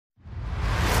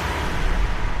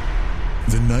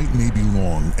The night may be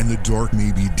long and the dark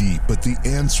may be deep, but the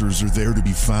answers are there to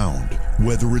be found.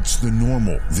 Whether it's the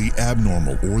normal, the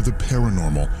abnormal, or the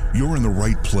paranormal, you're in the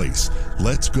right place.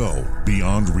 Let's go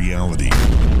beyond reality.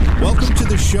 Welcome to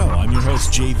the show. I'm your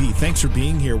host, JV. Thanks for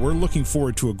being here. We're looking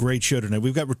forward to a great show tonight.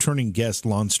 We've got returning guest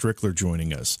Lon Strickler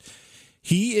joining us.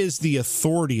 He is the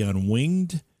authority on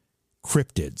winged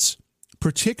cryptids,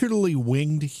 particularly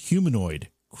winged humanoid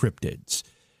cryptids.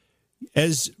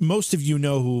 As most of you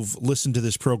know who've listened to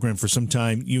this program for some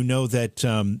time, you know that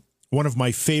one of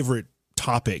my favorite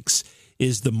topics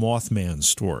is the Mothman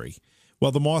story. Well,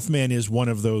 the Mothman is one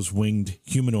of those winged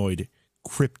humanoid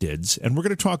cryptids, and we're going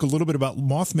to talk a little bit about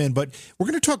Mothman, but we're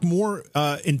going to talk more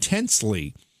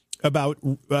intensely about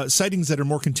sightings that are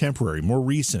more contemporary, more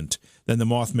recent than the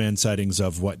Mothman sightings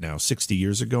of, 60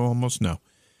 years ago almost? No,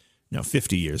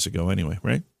 50 years ago anyway,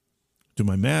 right? Do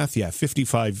my math? Yeah,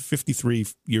 53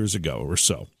 years ago or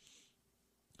so.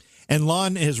 And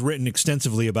Lon has written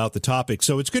extensively about the topic,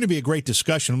 so it's going to be a great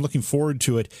discussion. I'm looking forward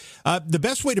to it. The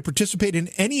best way to participate in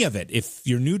any of it, if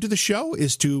you're new to the show,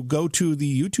 is to go to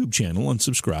the YouTube channel and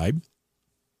subscribe.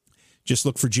 Just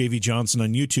look for JV Johnson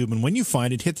on YouTube, and when you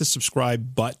find it, hit the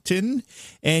subscribe button,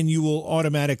 and you will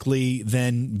automatically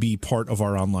then be part of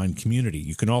our online community.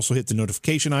 You can also hit the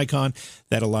notification icon.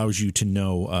 That allows you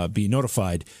to be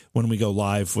notified when we go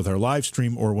live with our live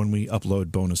stream or when we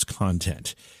upload bonus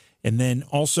content. And then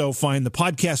also find the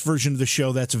podcast version of the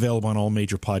show. That's available on all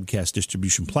major podcast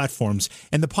distribution platforms.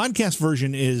 And the podcast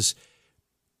version is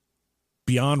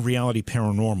Beyond Reality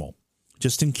Paranormal,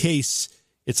 just in case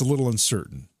it's a little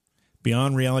uncertain.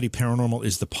 Beyond Reality Paranormal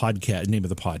is the podcast name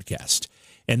of the podcast.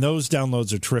 And those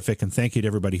downloads are terrific, and thank you to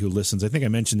everybody who listens. I think I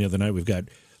mentioned the other night we've got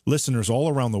listeners all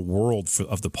around the world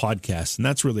of the podcast, and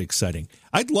that's really exciting.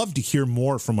 I'd love to hear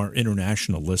more from our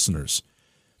international listeners.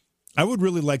 I would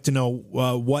really like to know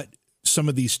what some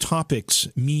of these topics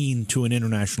mean to an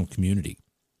international community.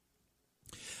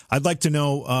 I'd like to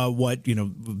know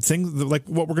things like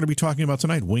what we're going to be talking about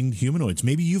tonight, winged humanoids.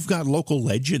 Maybe you've got local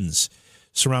legends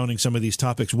surrounding some of these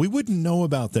topics. We wouldn't know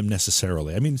about them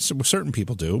necessarily. I mean, certain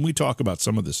people do, and we talk about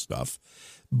some of this stuff,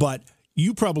 but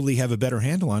you probably have a better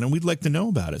handle on it, and we'd like to know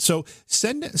about it. So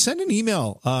send an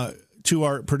email to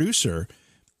our producer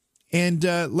and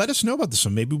let us know about this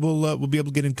one. Maybe we'll be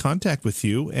able to get in contact with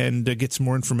you and get some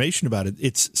more information about it.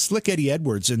 It's Slick Eddie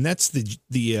Edwards, and that's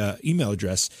the email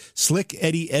address. Slick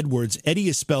Eddie Edwards. Eddie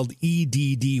is spelled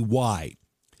EDDY.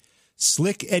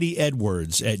 Slick Eddie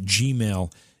Edwards at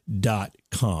gmail.com.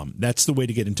 That's the way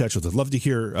to get in touch with us. Love to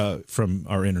hear from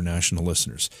our international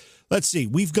listeners. Let's see.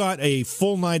 We've got a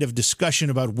full night of discussion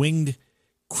about winged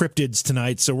cryptids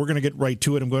tonight, so we're going to get right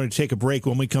to it. I'm going to take a break.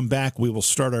 When we come back, we will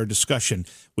start our discussion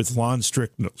with Lon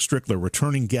Strickler,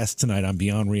 returning guest tonight on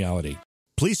Beyond Reality.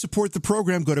 Please support the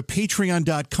program. Go to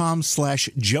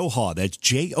patreon.com/Johaw. That's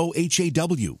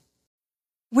JOHAW.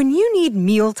 When you need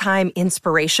mealtime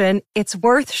inspiration, it's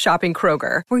worth shopping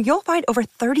Kroger, where you'll find over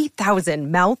 30,000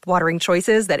 mouth-watering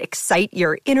choices that excite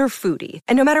your inner foodie.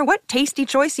 And no matter what tasty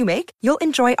choice you make, you'll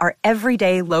enjoy our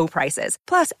everyday low prices,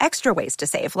 plus extra ways to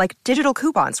save, like digital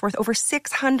coupons worth over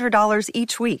 $600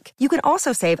 each week. You can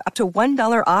also save up to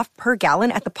 $1 off per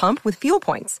gallon at the pump with fuel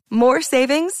points. More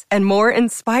savings and more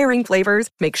inspiring flavors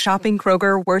make shopping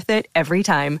Kroger worth it every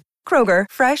time. Kroger,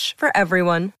 fresh for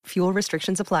everyone. Fuel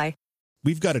restrictions apply.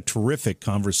 We've got a terrific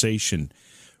conversation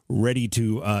ready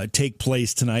to take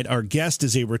place tonight. Our guest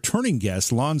is a returning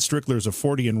guest. Lon Strickler is a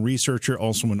Fortean researcher,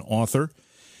 also an author.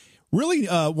 Really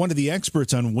one of the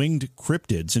experts on winged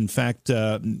cryptids. In fact,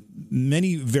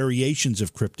 many variations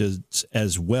of cryptids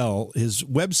as well. His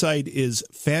website is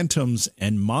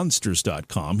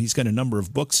phantomsandmonsters.com. He's got a number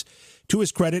of books to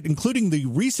his credit, including the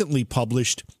recently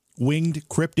published Winged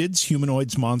Cryptids,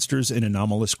 Humanoids, Monsters, and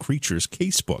Anomalous Creatures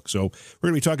casebook. So we're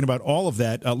going to be talking about all of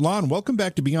that. Lon, welcome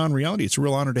back to Beyond Reality. It's a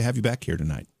real honor to have you back here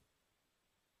tonight.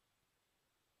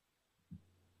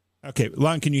 Okay,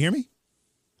 Lon, can you hear me?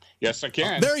 Yes, I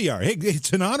can. There you are. Hey,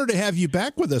 it's an honor to have you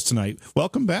back with us tonight.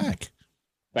 Welcome back.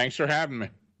 Thanks for having me.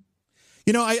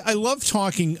 You know, I love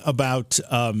talking about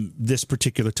this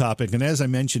particular topic. And as I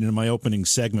mentioned in my opening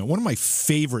segment, one of my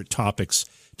favorite topics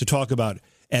to talk about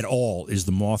at all is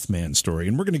the Mothman story.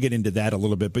 And we're going to get into that a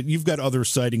little bit, but you've got other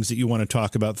sightings that you want to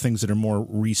talk about, things that are more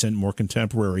recent, more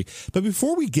contemporary. But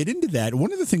before we get into that,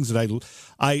 one of the things that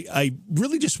I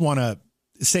really just want to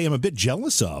say I'm a bit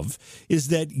jealous of is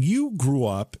that you grew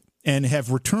up and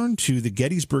have returned to the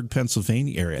Gettysburg,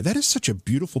 Pennsylvania area. That is such a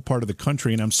beautiful part of the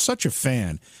country, and I'm such a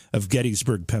fan of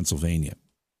Gettysburg, Pennsylvania.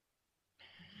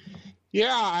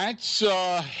 Yeah, it's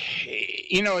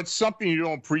it's something you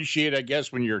don't appreciate, I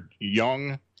guess, when you're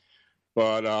young.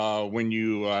 But when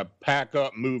you pack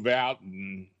up, move out,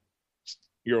 and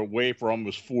you're away for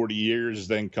almost 40 years,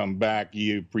 then come back,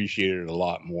 you appreciate it a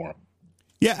lot more.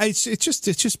 Yeah, it's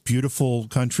just beautiful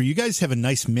country. You guys have a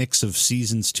nice mix of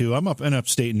seasons too. I'm up in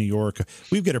upstate New York.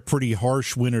 We've got a pretty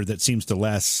harsh winter that seems to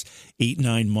last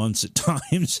 8-9 months at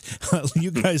times. You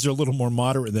guys are a little more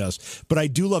moderate than us, but I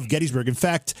do love Gettysburg. In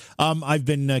fact, I've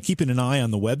been keeping an eye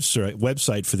on the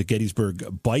website for the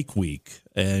Gettysburg Bike Week,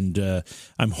 and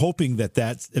I'm hoping that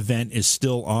event is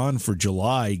still on for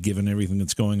July, given everything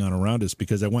that's going on around us.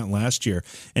 Because I went last year,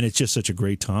 and it's just such a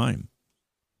great time.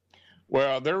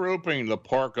 Well, they're opening the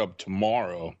park up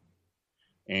tomorrow,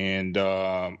 and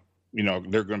they're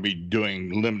going to be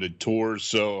doing limited tours.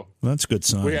 So that's a good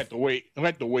sign. We have to wait. We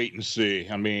have to wait and see.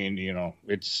 I mean,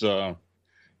 it's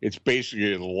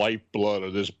basically the lifeblood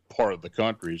of this part of the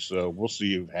country. So we'll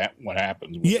see what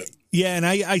happens with it. Yeah, and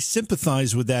I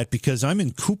sympathize with that because I'm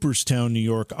in Cooperstown, New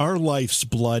York. Our life's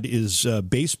blood is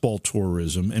baseball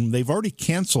tourism, and they've already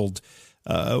canceled.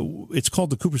 It's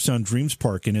called the Cooperstown Dreams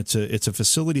Park, and it's a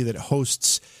facility that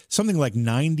hosts something like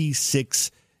 96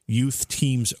 youth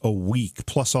teams a week,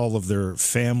 plus all of their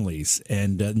families,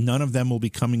 and none of them will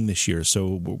be coming this year.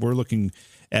 So we're looking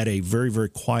at a very, very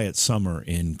quiet summer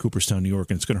in Cooperstown, New York,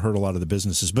 and it's going to hurt a lot of the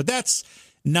businesses. But that's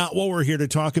not what we're here to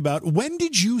talk about. When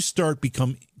did you start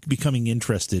becoming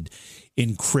interested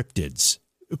in cryptids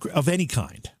of any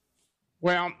kind?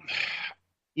 Well,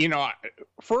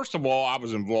 first of all, I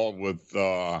was involved with,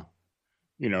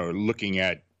 looking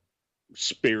at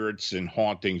spirits and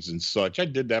hauntings and such. I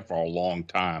did that for a long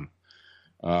time.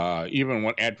 Even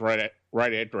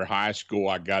right after high school,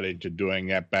 I got into doing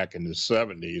that back in the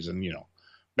 70s. And,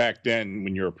 back then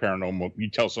when you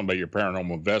tell somebody you're a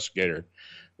paranormal investigator,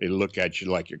 they look at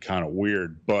you like you're kind of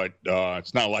weird, but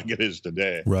it's not like it is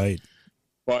today. Right.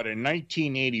 But in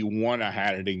 1981, I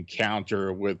had an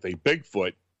encounter with a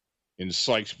Bigfoot in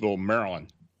Sykesville,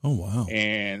 Maryland. Oh, wow.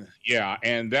 And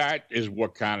that is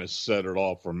what kind of set it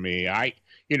off for me. I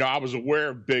was aware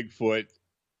of Bigfoot,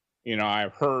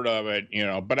 I've heard of it,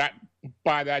 but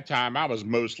by that time I was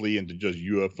mostly into just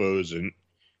UFOs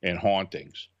and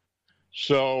hauntings.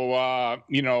 So,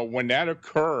 when that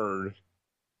occurred,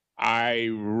 I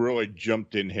really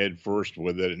jumped in head first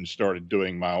with it and started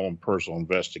doing my own personal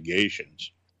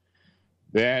investigations.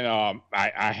 Then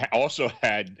I also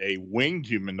had a winged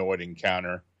humanoid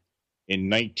encounter in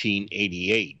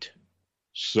 1988.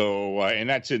 So, and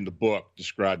that's in the book,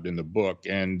 described in the book.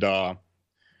 And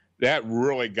that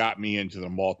really got me into the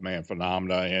Mothman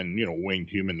phenomena and, winged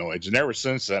humanoids. And ever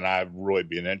since then, I've really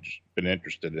been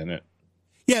interested in it.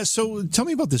 Yeah, so tell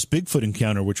me about this Bigfoot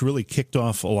encounter, which really kicked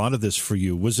off a lot of this for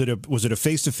you. Was it a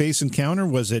face-to-face encounter?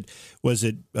 Was it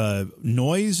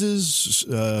noises?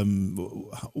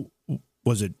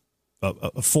 Was it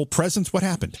a full presence? What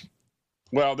happened?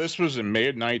 Well, this was on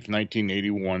May 9th,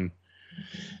 1981.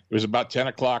 It was about 10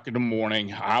 o'clock in the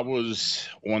morning. I was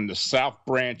on the south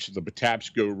branch of the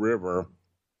Patapsco River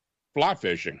fly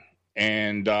fishing,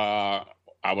 and I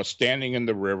was standing in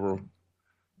the river,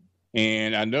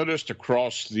 and I noticed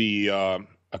across the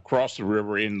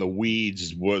river in the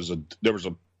weeds there was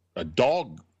a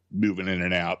dog moving in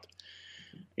and out.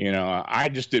 I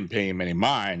just didn't pay him any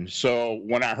mind. So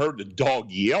when I heard the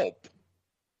dog yelp,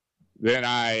 then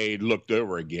I looked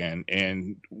over again.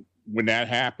 And when that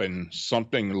happened,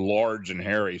 something large and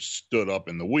hairy stood up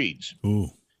in the weeds. Ooh.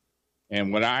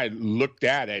 And when I looked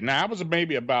at it, now I was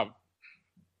maybe about,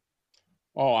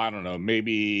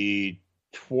 maybe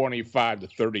 25 to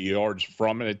 30 yards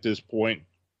from it at this point.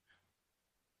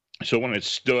 So when it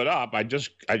stood up, I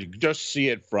could just see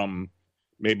it from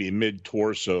maybe mid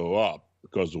torso up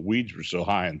because the weeds were so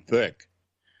high and thick.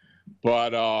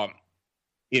 But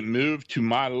it moved to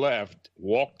my left,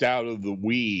 walked out of the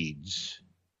weeds,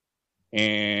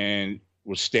 and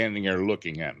was standing there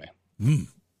looking at me. Mm.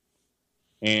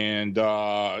 And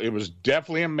it was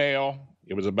definitely a male.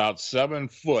 It was about 7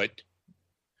 foot,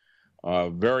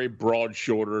 very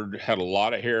broad-shouldered, had a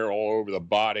lot of hair all over the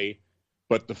body,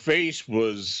 but the face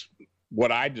was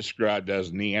what I described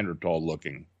as Neanderthal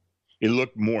looking. It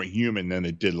looked more human than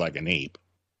it did like an ape.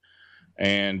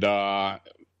 And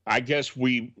I guess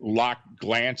we locked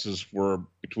glances for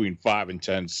between 5 and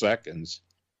 10 seconds.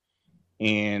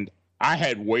 And I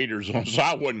had waders on, so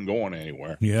I wasn't going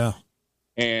anywhere. Yeah.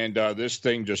 And this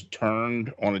thing just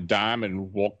turned on a dime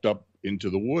and walked up into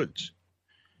the woods.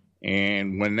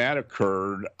 And when that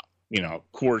occurred,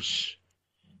 of course,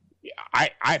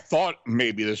 I thought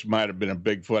maybe this might have been a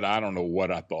Bigfoot. I don't know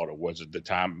what I thought it was at the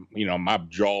time. My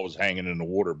jaw was hanging in the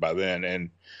water by then.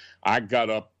 And I got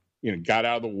up, got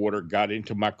out of the water, got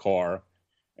into my car,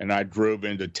 and I drove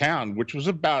into town, which was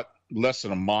about less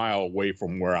than a mile away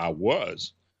from where I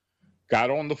was. Got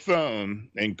on the phone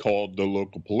and called the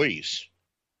local police.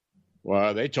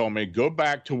 Well, they told me, go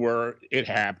back to where it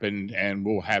happened and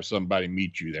we'll have somebody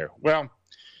meet you there. Well,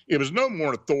 it was no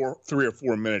more than a 3 or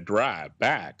 4 minute drive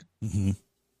back. Mm-hmm.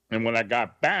 And when I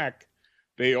got back,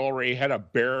 they already had a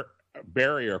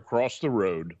barrier across the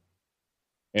road,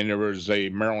 and there was a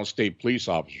Maryland State police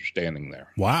officer standing there.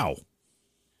 Wow.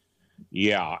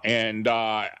 Yeah. And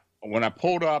when I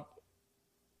pulled up,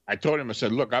 I told him, I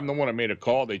said, look, I'm the one that made a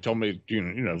call. They told me,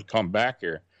 to come back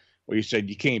here. Well, he said,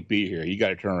 you can't be here. You got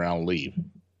to turn around and leave.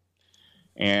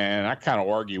 And I kind of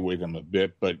argued with him a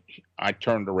bit, but I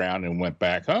turned around and went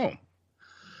back home.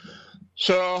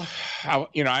 So,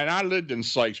 and I lived in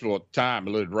Sykesville at the time.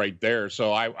 I lived right there.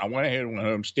 So I went ahead and went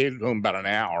home, stayed at home about an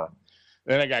hour.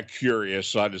 Then I got curious,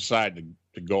 so I decided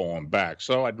to go on back.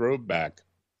 So I drove back.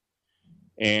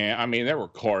 And, there were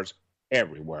cars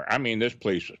everywhere. This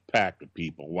place was packed with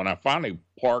people. When I finally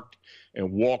parked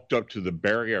and walked up to the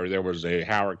barrier, there was a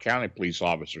Howard County police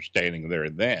officer standing there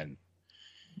then.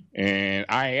 And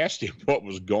I asked him what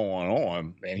was going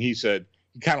on. And he said,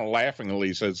 he kind of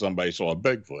laughingly said somebody saw a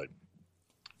Bigfoot.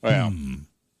 Well,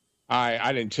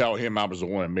 I didn't tell him I was the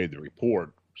one that made the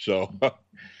report. So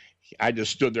I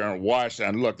just stood there and watched.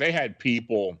 And look, they had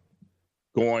people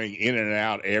going in and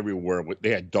out everywhere.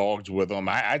 They had dogs with them.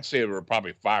 I'd say there were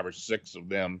probably 5 or 6 of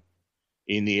them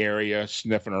in the area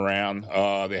sniffing around.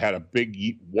 They had a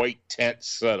big white tent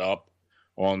set up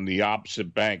on the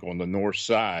opposite bank on the north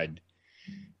side.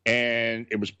 And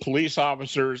it was police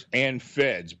officers and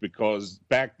feds, because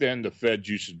back then the feds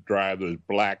used to drive those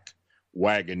black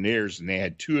Wagoneers, and they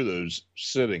had 2 of those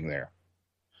sitting there.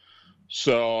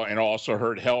 So, and also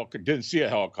heard didn't see a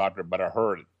helicopter, but I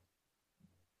heard it.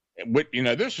 But,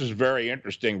 this was very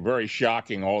interesting, very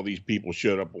shocking. All these people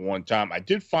showed up at one time. I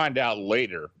did find out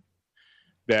later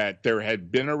that there had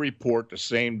been a report the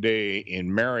same day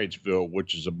in Marysville,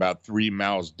 which is about 3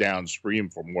 miles downstream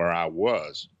from where I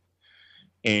was.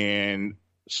 And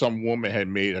some woman had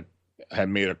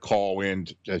made a call in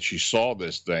that she saw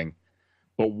this thing.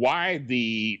 But why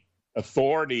the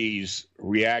authorities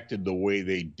reacted the way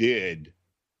they did,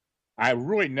 I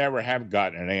really never have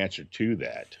gotten an answer to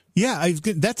that. Yeah,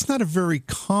 that's not a very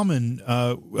common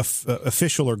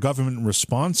official or government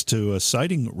response to a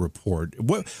sighting report.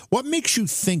 What makes you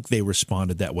think they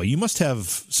responded that way? You must have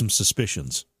some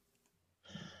suspicions.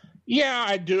 Yeah,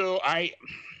 I do.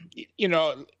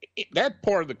 That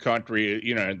part of the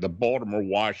country, the Baltimore,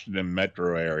 Washington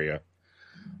metro area,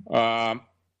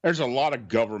 there's a lot of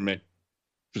government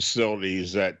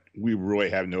facilities that we really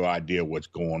have no idea what's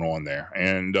going on there.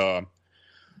 And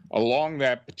along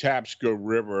that Patapsco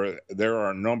River, there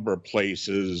are a number of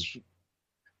places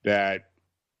that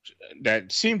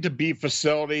seem to be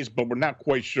facilities, but we're not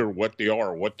quite sure what they are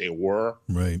or what they were.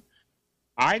 Right.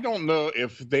 I don't know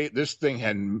if this thing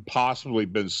had possibly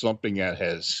been something that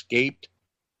has escaped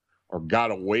or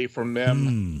got away from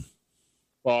them.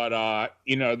 But,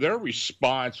 their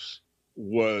response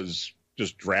was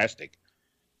just drastic.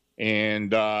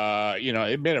 And,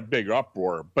 it made a big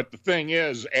uproar. But the thing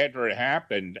is, after it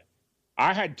happened,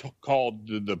 I had called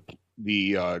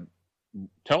the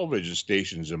television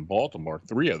stations in Baltimore,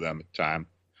 3 of them at the time,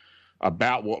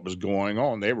 about what was going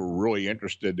on. They were really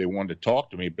interested. They wanted to talk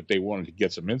to me, but they wanted to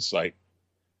get some insight.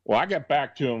 Well, I got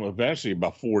back to them eventually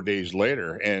about 4 days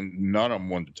later, and none of them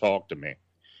wanted to talk to me.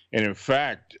 And in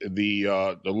fact, the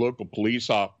local police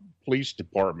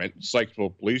department,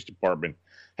 Sykesville Police Department,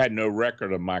 had no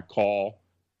record of my call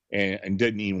and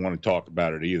didn't even want to talk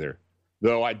about it either.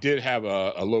 Though I did have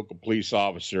a local police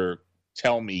officer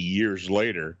tell me years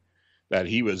later that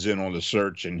he was in on the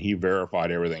search and he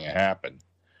verified everything that happened.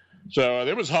 So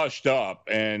it was hushed up,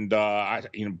 and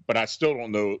but I still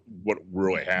don't know what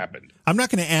really happened. I'm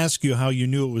not going to ask you how you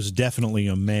knew it was definitely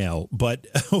a male, but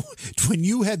when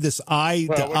you had this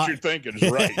what you're thinking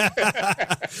is right.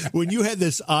 When you had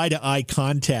this eye-to-eye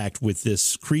contact with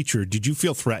this creature, did you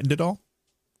feel threatened at all?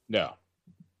 No,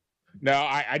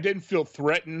 I didn't feel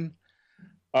threatened.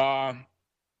 I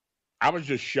was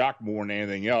just shocked more than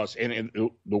anything else. And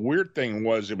the weird thing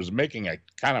was, it was making a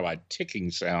kind of a ticking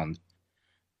sound,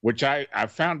 which I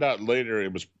found out later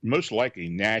it was most likely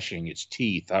gnashing its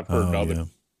teeth. I've heard others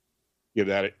give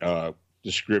that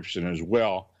description as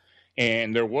well.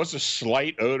 And there was a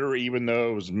slight odor, even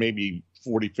though it was maybe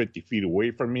 40, 50 feet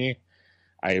away from me.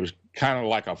 It was kind of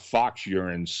like a fox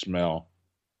urine smell.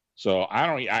 So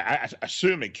I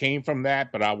assume it came from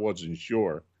that, but I wasn't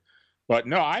sure. But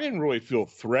no, I didn't really feel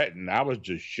threatened. I was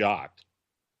just shocked.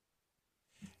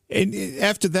 And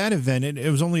after that event,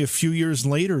 it was only a few years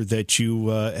later that you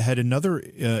had another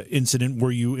incident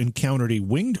where you encountered a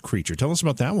winged creature. Tell us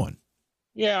about that one.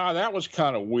 Yeah, that was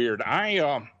kind of weird.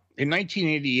 In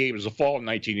 1988, it was the fall of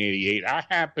 1988,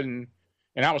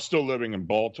 and I was still living in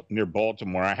near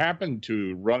Baltimore. I happened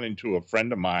to run into a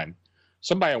friend of mine,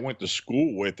 somebody I went to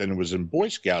school with and was in Boy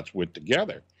Scouts with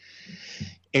together.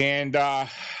 And I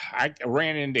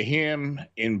ran into him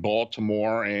in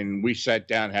Baltimore, and we sat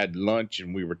down, had lunch,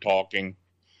 and we were talking.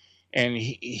 And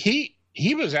he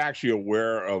was actually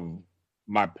aware of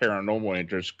my paranormal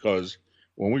interest because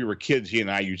when we were kids, he and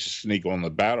I used to sneak on the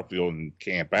battlefield and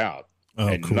camp out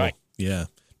at cool. night. Yeah.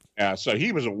 So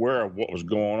he was aware of what was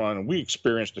going on, and we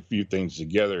experienced a few things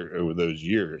together over those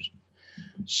years.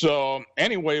 So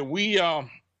anyway,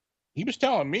 he was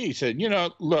telling me, he said,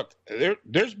 look,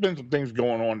 there's been some things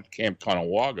going on at Camp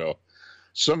Conewago.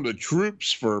 Some of the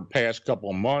troops for the past couple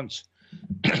of months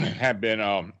have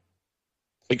been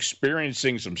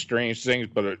experiencing some strange things,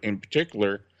 but in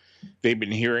particular, they've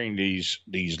been hearing these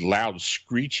loud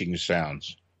screeching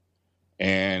sounds.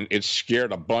 And it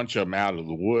scared a bunch of them out of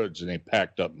the woods, and they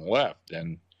packed up and left.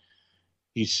 And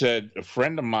he said, a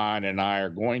friend of mine and I are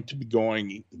going to be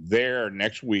going there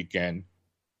next weekend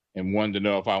and wanted to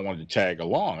know if I wanted to tag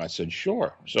along. I said,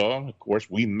 sure. So, of course,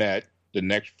 we met the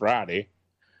next Friday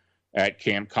at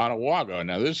Camp Conewago.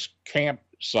 Now, this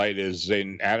campsite is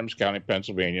in Adams County,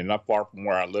 Pennsylvania, not far from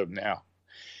where I live now.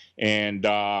 And,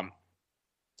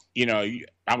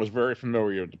 I was very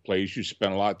familiar with the place. You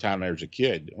spent a lot of time there as a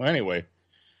kid. Well, anyway,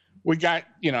 we got,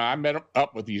 I met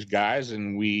up with these guys,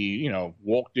 and we,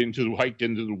 hiked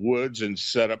into the woods and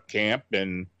set up camp,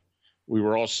 and we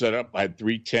were all set up. I had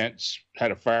 3 tents,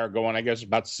 had a fire going, I guess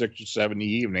about 6 or 7 in the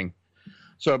evening.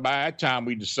 So by that time,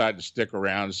 we decided to stick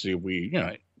around and see if we,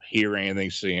 hear anything,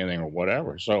 see anything, or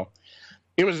whatever. So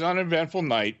it was an uneventful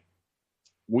night.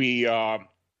 We,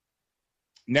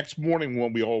 next morning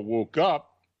when we all woke up,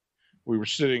 we were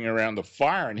sitting around the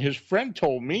fire, and his friend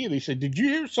told me, and he said, did you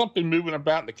hear something moving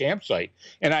about in the campsite?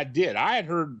 And I did. I had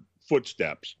heard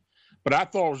footsteps, but I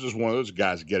thought it was just one of those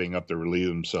guys getting up to relieve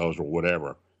themselves or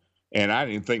whatever. And I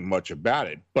didn't think much about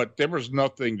it, but there was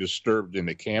nothing disturbed in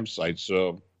the campsite.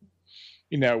 So,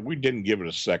 we didn't give it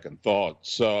a second thought.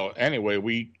 So anyway,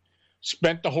 we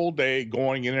spent the whole day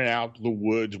going in and out to the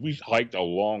woods. We hiked a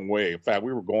long way. In fact,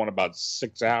 we were going about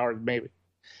 6 hours maybe.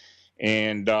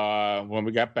 And when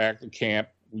we got back to camp,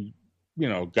 we,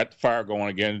 got the fire going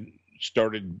again,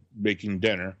 started making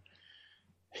dinner.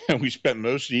 And we spent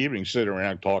most of the evening sitting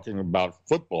around talking about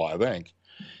football, I think.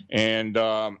 And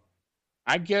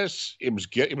I guess it was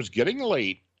getting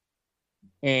late,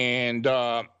 and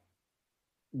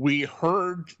we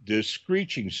heard this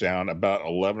screeching sound about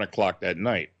 11 o'clock that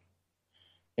night.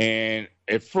 And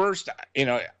at first,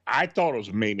 I thought it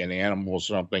was maybe an animal or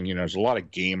something. There's a lot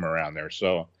of game around there.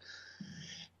 So,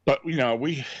 but,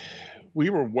 we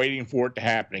were waiting for it to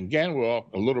happen again. Well,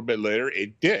 a little bit later,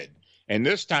 it did. And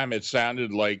this time it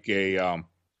sounded like a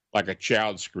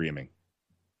child screaming.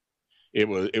 It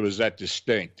was that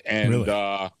distinct. And,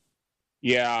 really?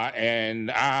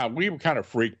 We were kind of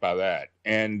freaked by that.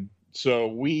 And so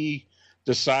we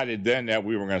decided then that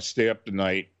we were going to stay up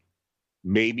tonight,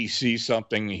 maybe see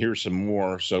something, hear some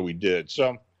more. So we did.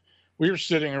 So we were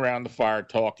sitting around the fire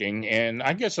talking, and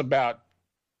I guess about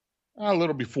a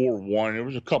little before 1, it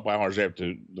was a couple hours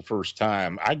after the first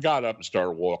time, I got up and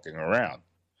started walking around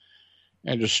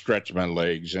and just stretched my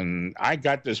legs. And I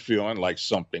got this feeling like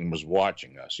something was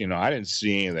watching us. I didn't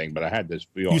see anything, but I had this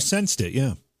feeling. You sensed it,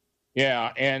 yeah.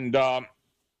 Yeah, and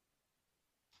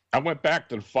I went back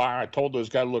to the fire. I told those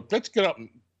guys, look, let's get up and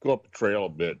go up the trail a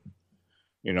bit.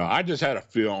 I just had a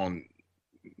feeling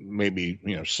maybe,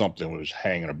 something was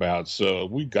hanging about. So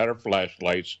we got our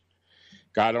flashlights,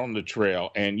 got on the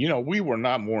trail, and, we were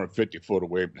not more than 50 foot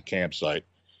away from the campsite.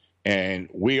 And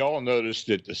we all noticed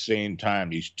at the same time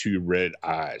these 2 red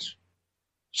eyes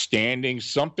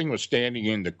something was standing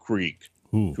in the creek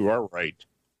to our right.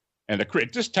 And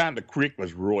at this time, the creek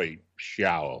was really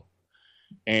shallow.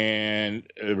 And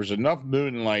there was enough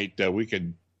moonlight that we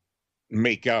could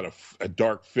make out a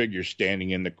dark figure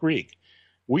standing in the creek.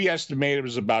 We estimated it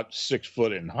was about 6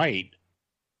 foot in height,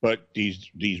 but these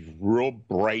real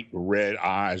bright red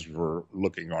eyes were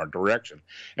looking our direction.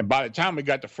 And by the time we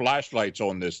got the flashlights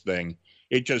on this thing,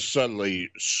 it just suddenly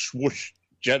swooshed,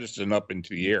 jettisoned up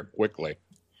into the air quickly.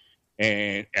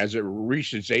 And as it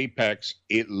reached its apex,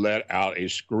 it let out a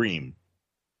scream,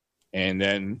 and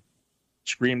then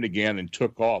screamed again and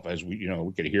took off as we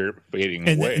could hear it fading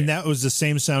away. And that was the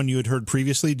same sound you had heard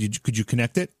previously? Could you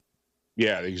connect it?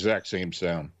 Yeah, the exact same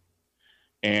sound.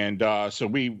 And so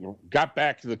we got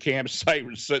back to the campsite.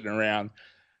 We're sitting around.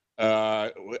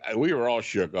 we were all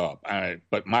shook up.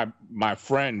 But my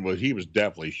friend he was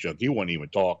definitely shook. He wasn't even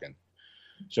talking.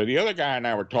 So the other guy and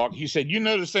I were talking. He said, "You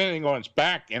notice anything on its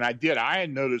back?" And I did. I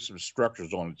had noticed some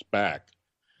structures on its back,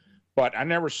 but I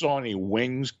never saw any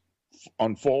wings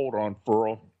unfold or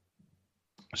unfurl.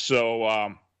 So,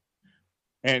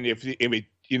 and if it,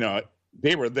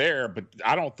 they were there, but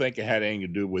I don't think it had anything to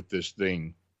do with this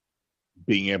thing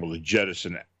being able to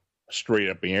jettison it straight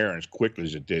up in the air as quickly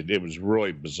as it did. It was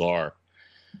really bizarre.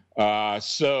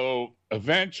 So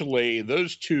eventually,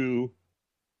 those two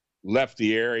left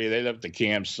the area. They left the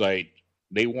campsite.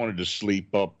 They wanted to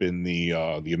sleep up in the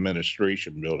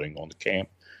administration building on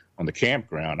the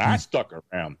campground. I stuck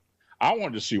around. I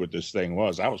wanted to see what this thing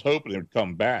was. I was hoping it would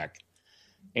come back,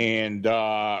 and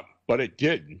but it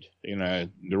didn't.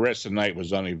 The rest of the night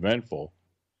was uneventful.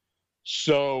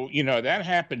 So that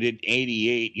happened in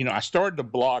 '88. I started the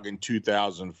blog in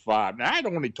 2005. Now I'd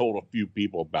only told a few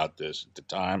people about this at the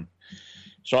time.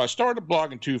 So I started the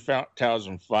blog in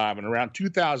 2005, and around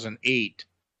 2008,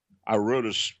 I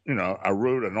wrote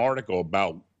an article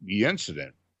about the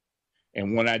incident.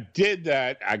 And when I did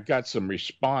that, I got some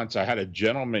response. I had a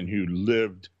gentleman who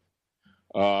lived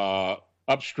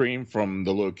upstream from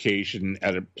the location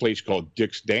at a place called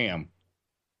Dick's Dam,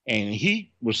 and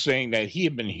he was saying that he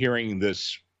had been hearing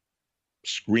this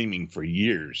screaming for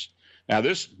years. Now,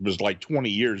 this was like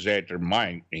 20 years after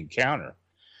my encounter.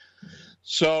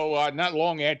 So not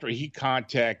long after he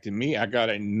contacted me, I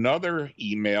got another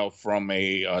email from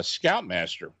a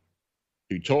scoutmaster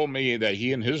who told me that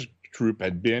he and his troop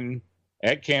had been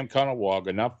at Camp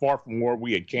Caughnawaga, not far from where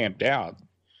we had camped out,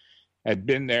 had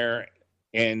been there,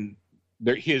 and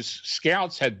his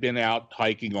scouts had been out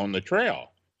hiking on the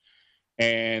trail.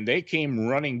 And they came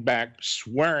running back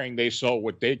swearing they saw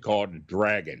what they called a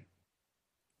dragon.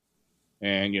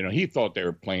 And, he thought they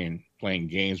were playing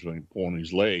games when he pulled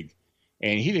his leg.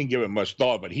 And he didn't give it much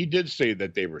thought, but he did say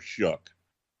that they were shook.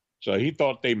 So he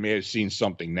thought they may have seen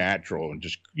something natural and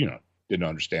just, didn't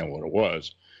understand what it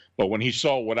was. But when he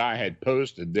saw what I had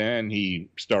posted, then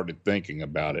he started thinking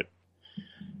about it.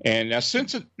 And now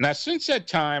since that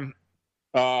time,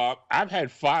 I've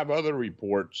had 5 other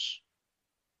reports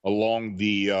along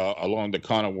the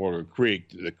Caughnawaga Creek.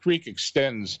 The creek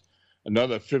extends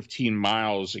another 15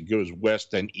 miles. It goes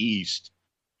west and east,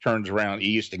 turns around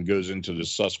east, and goes into the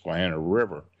Susquehanna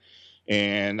River.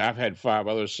 And I've had 5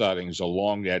 other sightings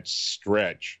along that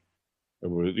stretch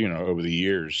over the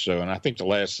years. So, and I think the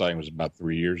last sighting was about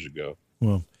 3 years ago.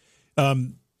 Well,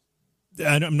 I'm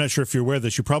not sure if you're aware of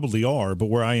this. You probably are, but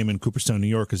where I am in Cooperstown, New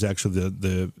York, is actually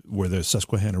the where the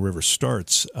Susquehanna River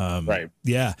starts. Right.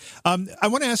 Yeah. I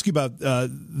want to ask you about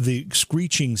the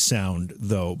screeching sound,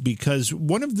 though, because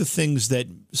one of the things that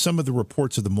some of the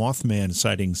reports of the Mothman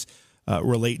sightings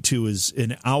relate to is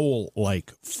an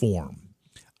owl-like form.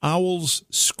 Owls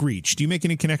screech. Do you make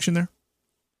any connection there?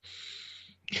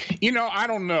 I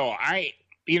don't know.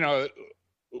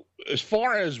 As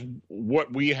far as what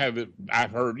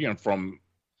I've heard, from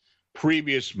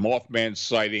previous Mothman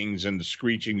sightings and the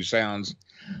screeching sounds,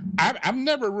 I've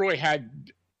never really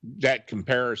had that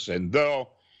comparison. Though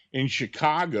in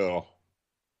Chicago,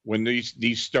 when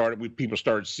these started, people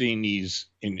started seeing these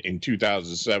in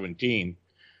 2017,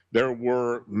 there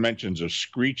were mentions of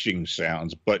screeching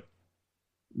sounds, but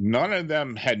none of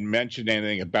them had mentioned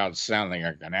anything about sounding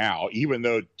like an owl, even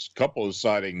though a couple of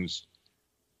sightings,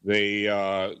 they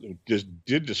just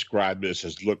did describe this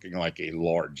as looking like a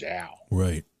large owl.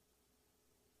 Right.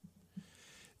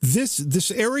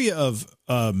 This area of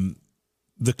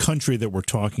the country that we're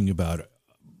talking about,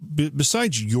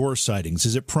 besides your sightings,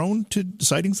 is it prone to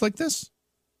sightings like this?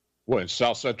 What,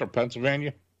 South Central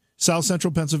Pennsylvania? South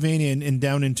Central Pennsylvania and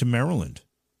down into Maryland.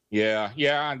 Yeah.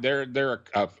 There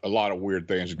are a lot of weird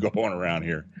things going around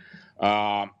here.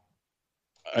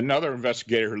 Another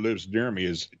investigator who lives near me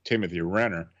is Timothy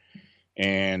Renner,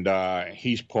 and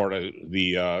he's part of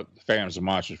the Phantoms of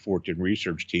Monsters Fortean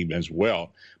research team as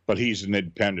well. But he's an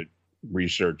independent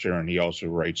researcher, and he also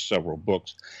writes several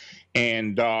books.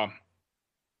 And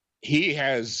he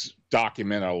has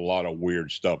documented a lot of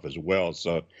weird stuff as well.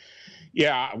 So,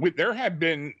 yeah, there have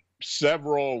been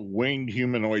several winged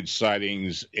humanoid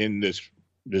sightings in this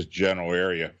general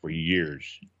area for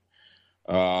years.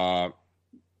 Bigfoot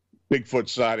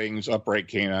sightings, upright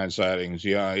canine sightings.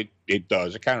 Yeah, it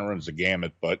does. It kind of runs the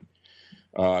gamut, but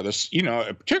this,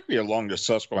 particularly along the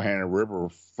Susquehanna River,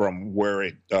 from where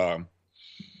it, from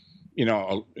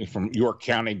York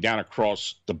County down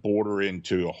across the border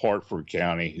into Hartford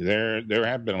County, there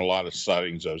have been a lot of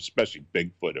sightings of especially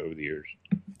Bigfoot over the years.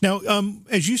 Now,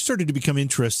 as you started to become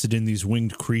interested in these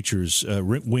winged creatures,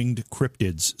 winged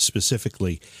cryptids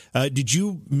specifically, did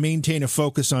you maintain a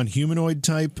focus on humanoid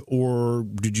type, or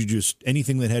did you just,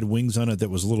 anything that had wings on it that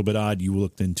was a little bit odd, you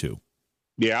looked into?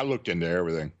 Yeah, I looked into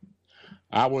everything.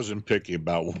 I wasn't picky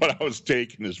about what I was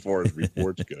taking as far as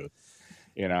reports go.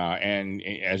 And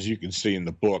as you can see in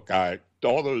the book,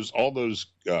 all those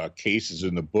cases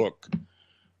in the book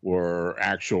were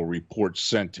actual reports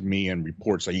sent to me and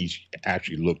reports I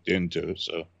actually looked into.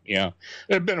 So, yeah,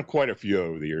 there have been quite a few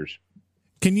over the years.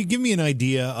 Can you give me an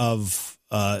idea of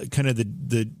kind of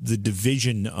the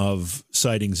division of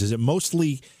sightings? Is it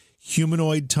mostly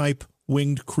humanoid type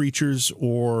winged creatures,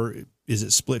 or is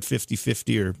it split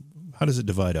 50-50, or how does it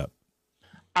divide up?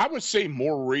 I would say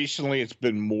more recently it's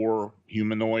been more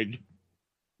humanoid.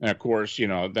 And of course,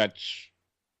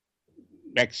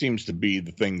 that seems to be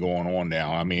the thing going on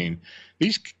now. I mean,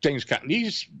 these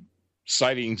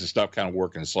sightings and stuff kind of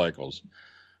work in cycles.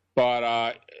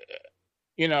 But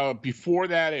before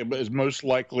that, it was most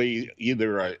likely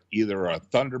either a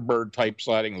Thunderbird type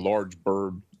sighting, large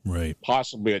bird, right?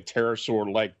 Possibly a pterosaur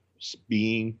like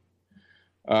being.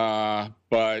 But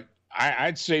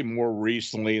I'd say more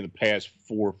recently, in the past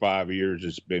 4 or 5 years,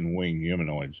 it's been winged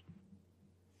humanoids.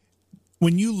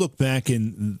 When you look back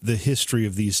in the history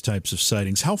of these types of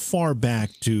sightings, how far back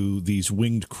do these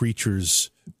winged creatures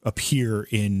appear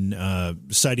in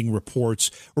sighting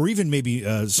reports, or even maybe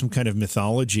some kind of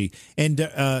mythology, and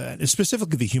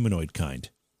specifically the humanoid kind?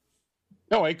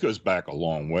 No, it goes back a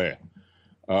long way.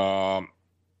 There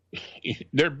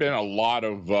have been a lot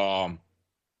of,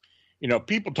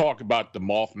 people talk about the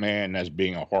Mothman as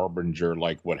being a harbinger,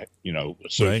 like what,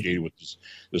 associated right. with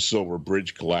the Silver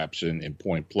Bridge collapse in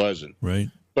Point Pleasant. Right.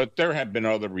 But there have been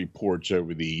other reports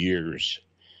over the years.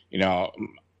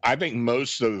 I think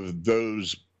most of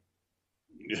those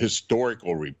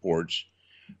historical reports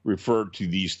referred to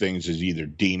these things as either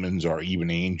demons or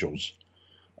even angels,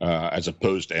 as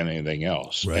opposed to anything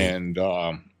else. Right. And,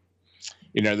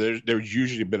 there's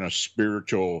usually been a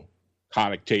spiritual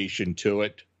connotation to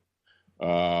it.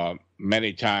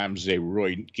 Many times they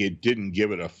really didn't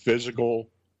give it a physical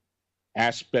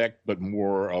aspect, but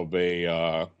more of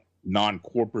a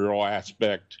non-corporeal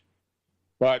aspect.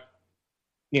 But,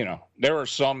 there are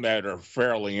some that are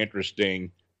fairly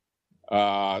interesting.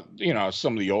 Some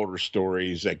of the older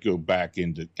stories that go back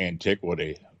into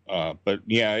antiquity. But,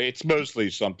 yeah, it's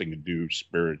mostly something to do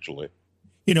spiritually.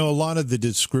 A lot of the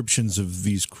descriptions of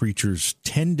these creatures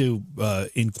tend to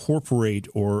incorporate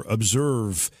or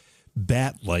observe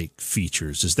bat-like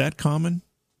features. Is that common?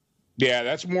 Yeah,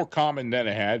 that's more common than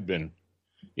it had been.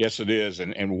 Yes, it is.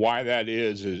 And why that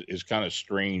is kind of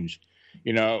strange.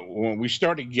 When we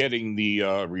started getting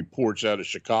the reports out of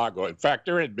Chicago, in fact,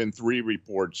 there had been 3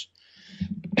 reports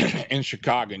in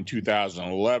Chicago in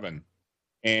 2011,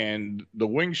 and the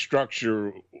wing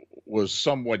structure was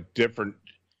somewhat different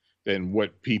than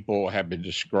what people have been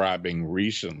describing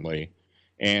recently.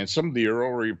 And some of the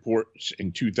early reports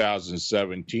in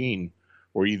 2017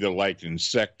 were either like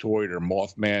insectoid or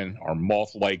Mothman or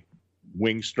moth-like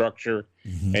wing structure.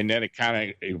 Mm-hmm. And then it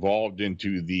kind of evolved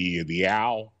into the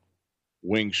owl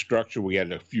wing structure. We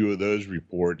had a few of those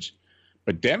reports.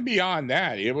 But then beyond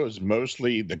that, it was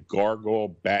mostly the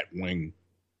gargoyle bat wing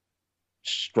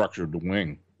structured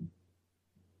wing.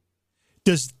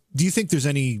 Do you think there's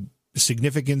any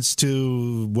significance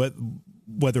to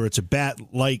whether it's a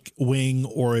bat-like wing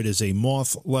or it is a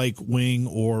moth-like wing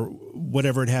or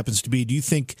whatever it happens to be? Do you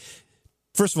think,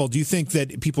 first of all,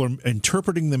 that people are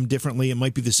interpreting them differently? It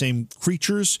might be the same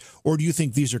creatures, or do you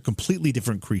think these are completely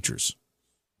different creatures?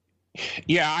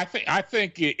 Yeah, I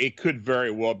think it could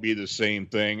very well be the same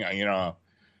thing.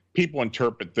 People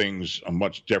interpret things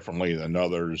much differently than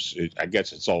others. I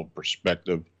guess it's all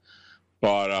perspective,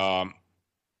 but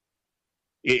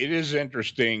it is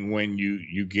interesting when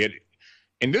you get,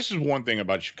 and this is one thing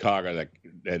about Chicago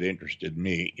that interested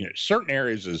me. Certain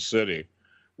areas of the city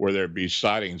where there'd be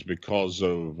sightings because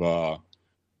of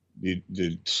the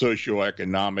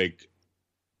socioeconomic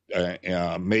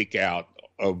makeout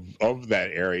of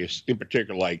that area, in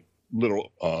particular, like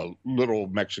Little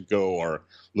Mexico or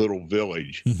Little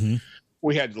Village. Mm-hmm.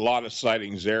 We had a lot of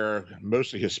sightings there,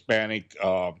 mostly Hispanic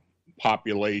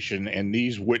population, and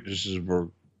these witnesses were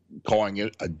calling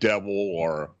it a devil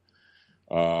or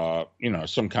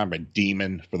some kind of a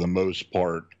demon for the most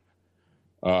part.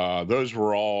 Those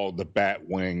were all the bat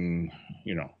wing,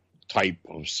 type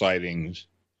of sightings.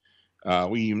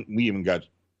 We even got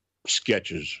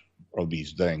sketches of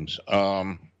these things.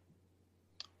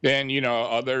 Then,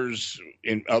 others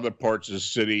in other parts of the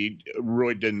city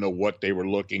really didn't know what they were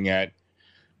looking at.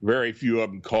 Very few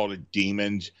of them called it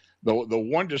demons. the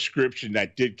one description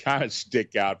that did kind of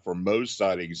stick out for most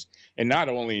sightings, and not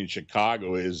only in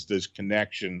Chicago, is this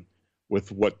connection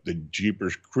with what the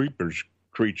Jeepers Creepers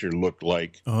creature looked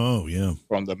like. Oh, yeah.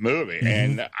 From the movie. Mm-hmm.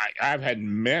 And I've had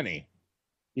many,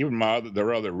 even there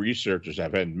are other researchers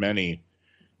have had many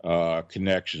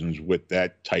connections with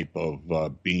that type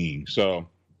of being. So,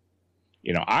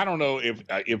 I don't know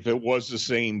if it was the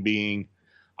same being.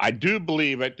 I do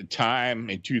believe at the time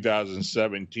in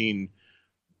 2017,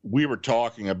 we were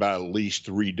talking about at least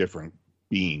 3 different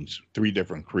beings, 3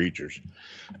 different creatures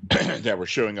that were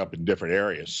showing up in different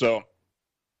areas. So,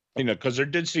 because there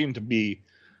did seem to be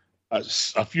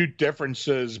a few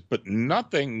differences, but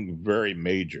nothing very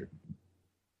major.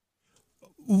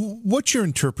 What's your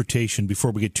interpretation,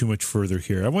 before we get too much further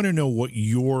here? I want to know what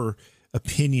your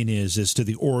opinion is as to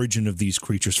the origin of these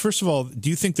creatures. First of all, do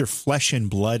you think they're flesh and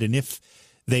blood? And if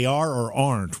they are or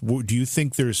aren't, do you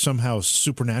think they're somehow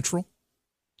supernatural?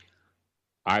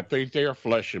 I think they are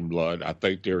flesh and blood. I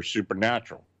think they're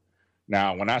supernatural.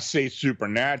 Now, when I say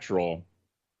supernatural,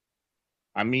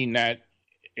 I mean that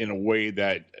in a way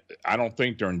that I don't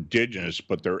think they're indigenous,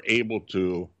 but they're able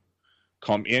to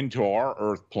come into our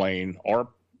earth plane, our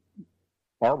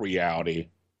reality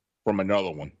from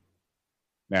another one.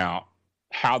 Now,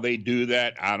 how they do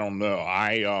that, I don't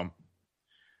know.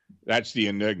 That's the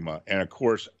enigma. And of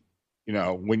course,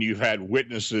 when you've had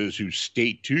witnesses who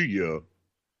state to you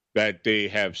that they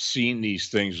have seen these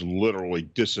things literally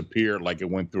disappear like it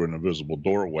went through an invisible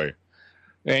doorway,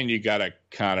 then you got to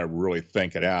kind of really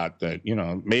think it out that,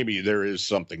 maybe there is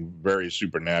something very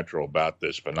supernatural about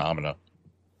this phenomena.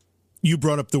 You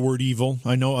brought up the word evil.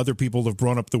 I know other people have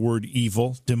brought up the word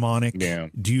evil, demonic. Yeah.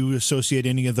 Do you associate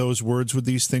any of those words with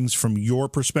these things from your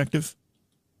perspective?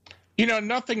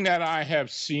 Nothing that I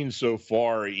have seen so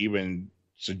far even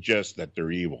suggests that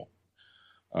they're evil.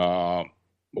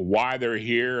 Why they're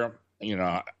here,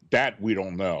 that we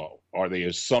don't know. Are they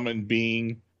a summoned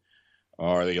being?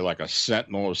 Are they like a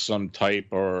sentinel of some type?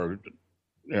 Or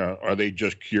are they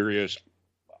just curious?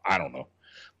 I don't know.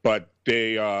 But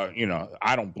they,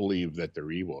 I don't believe that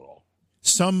they're evil at all.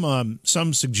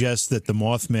 Some suggest that the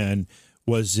Mothman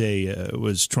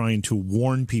was trying to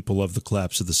warn people of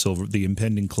the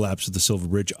impending collapse of the Silver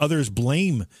Bridge. Others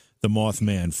blame the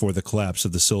Mothman for the collapse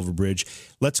of the Silver Bridge.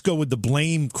 Let's go with the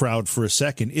blame crowd for a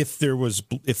second. If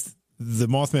the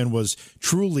Mothman was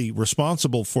truly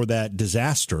responsible for that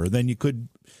disaster, then you could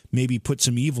maybe put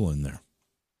some evil in there.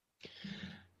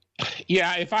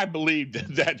 Yeah, if I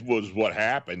believed that was what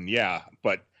happened, yeah,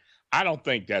 but I don't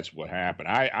think that's what happened.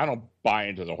 I don't buy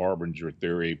into the Harbinger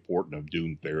theory, Portent of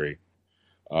Doom theory.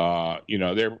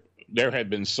 There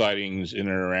had been sightings in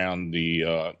and around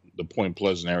the Point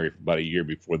Pleasant area for about a year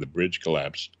before the bridge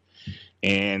collapsed,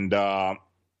 and I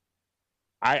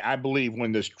believe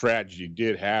when this tragedy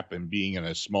did happen, being in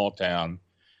a small town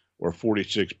where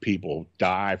 46 people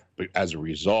died as a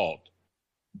result,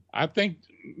 I think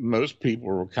most people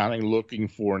were kind of looking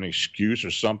for an excuse or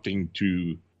something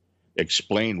to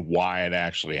explain why it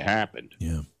actually happened.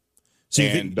 Yeah. So you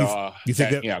think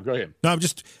that? Yeah, go ahead. No,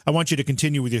 I want you to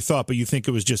continue with your thought, but you think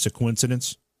it was just a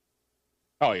coincidence?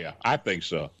 Oh yeah, I think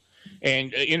so.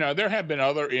 And there have been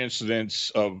other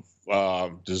incidents of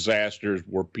disasters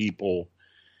where people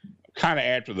kind of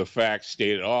after the fact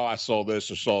stated, "Oh, I saw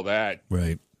this or saw that,"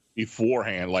 right,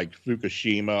 beforehand, like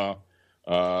Fukushima,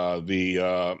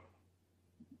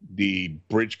 the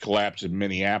bridge collapse in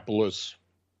Minneapolis.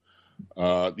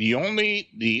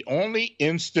 The only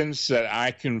instance that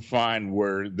I can find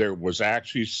where there was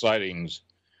actually sightings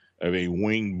of a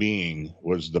winged being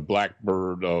was the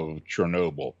Blackbird of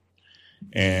Chernobyl,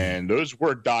 and those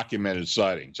were documented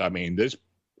sightings. I mean, this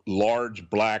large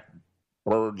black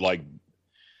bird-like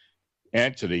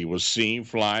entity was seen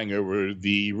flying over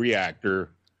the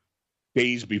reactor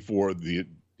days before the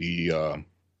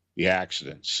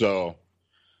accident. So,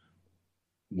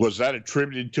 was that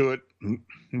attributed to it?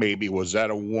 Maybe. Was that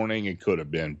a warning? It could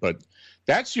have been, but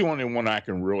that's the only one I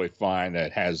can really find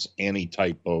that has any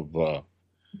type of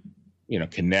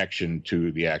connection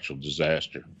to the actual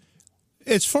disaster.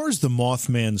 As far as the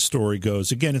Mothman story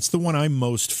goes, again, it's the one I'm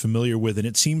most familiar with, and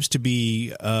it seems to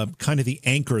be kind of the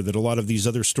anchor that a lot of these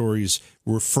other stories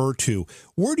refer to.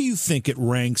 Where do you think it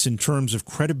ranks in terms of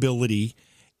credibility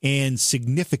and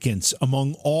significance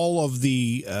among all of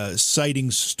the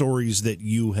sightings stories that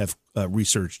you have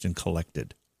researched and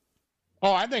collected?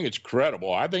 Oh, I think it's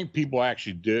credible. I think people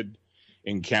actually did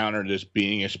encounter this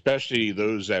being, especially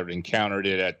those that encountered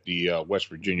it at the West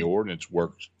Virginia Ordnance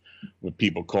Works, what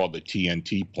people call the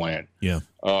TNT plant. Yeah.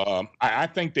 I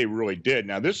think they really did.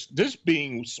 Now, this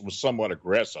being was somewhat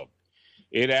aggressive.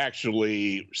 It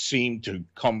actually seemed to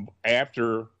come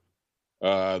after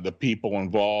the people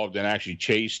involved and actually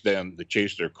chased them to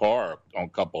chase their car on a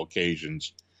couple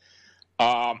occasions.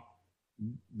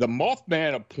 The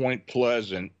Mothman of Point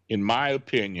Pleasant, in my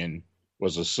opinion,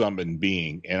 was a summoned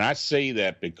being. And I say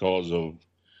that because of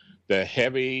the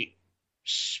heavy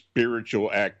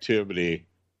spiritual activity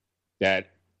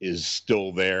that is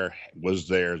still there, was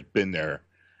there, has been there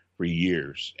for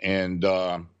years. And,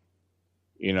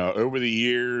 over the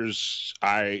years,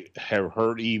 I have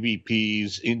heard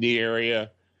EVPs in the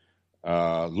area,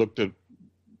 looked at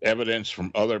evidence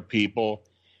from other people.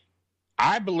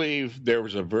 I believe there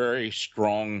was a very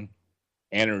strong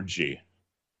energy,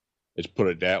 let's put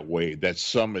it that way, that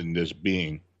summoned this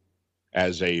being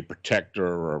as a protector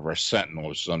or a sentinel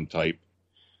of some type.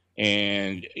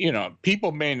 And,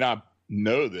 people may not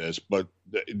know this, but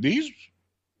these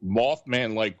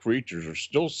Mothman-like creatures are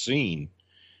still seen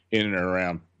in and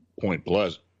around Point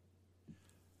Pleasant.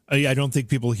 I don't think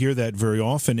people hear that very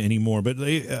often anymore. But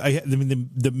I mean,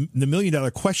 the $1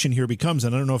 million question here becomes,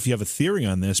 and I don't know if you have a theory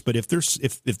on this, but if the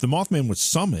Mothman was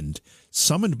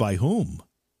summoned by whom?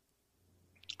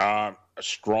 A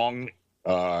strong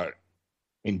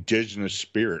indigenous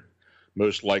spirit,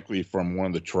 most likely from one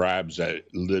of the tribes that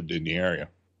lived in the area.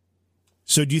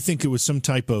 So do you think it was some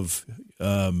type of,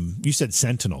 you said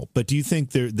sentinel, but do you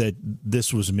think that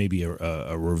this was maybe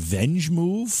a revenge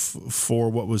move for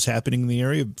what was happening in the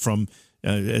area from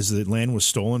as the land was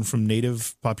stolen from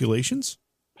native populations?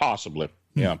 Possibly.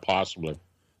 Yeah, possibly.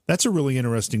 That's a really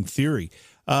interesting theory.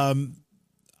 I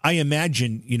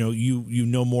imagine, you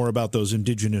know more about those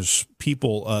indigenous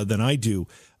people than I do,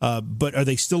 but are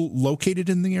they still located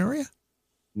in the area?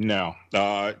 No.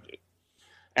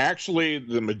 Actually,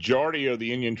 the majority of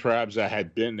the Indian tribes that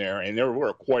had been there, and there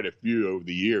were quite a few over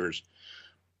the years,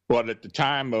 but at the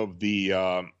time of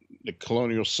the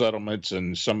colonial settlements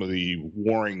and some of the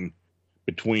warring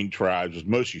between tribes was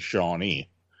mostly Shawnee.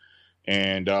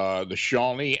 And the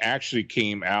Shawnee actually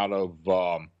came out of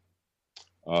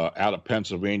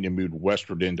Pennsylvania, moved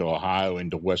westward into Ohio,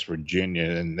 into West Virginia,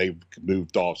 and they've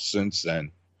moved off since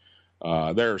then.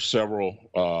 There are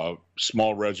several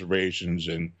small reservations,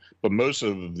 but most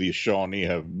of the Shawnee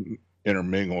have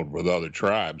intermingled with other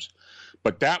tribes.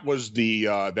 But that was the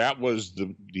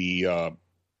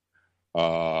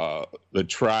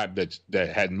tribe that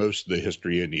had most of the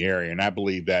history in the area, and I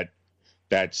believe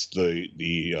that's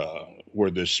the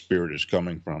where this spirit is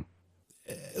coming from.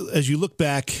 As you look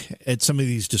back at some of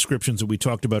these descriptions that we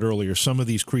talked about earlier, some of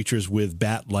these creatures with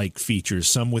bat-like features,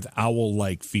 some with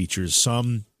owl-like features,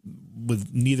 some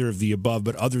with neither of the above,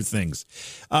 but other things.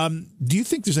 Do you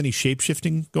think there's any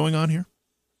shape-shifting going on here?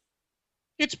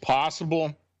 It's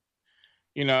possible.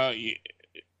 There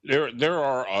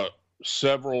are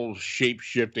several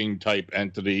shape-shifting type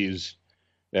entities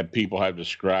that people have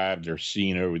described or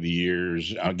seen over the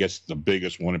years. I guess the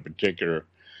biggest one in particular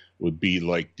would be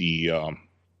like the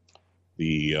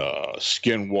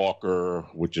skinwalker,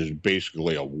 which is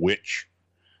basically a witch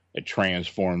that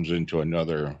transforms into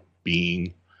another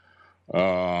being.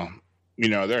 There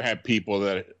are people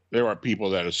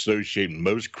that associate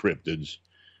most cryptids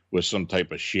with some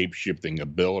type of shape-shifting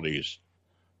abilities.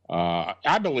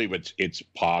 I believe it's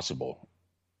possible.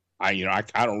 I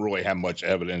don't really have much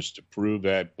evidence to prove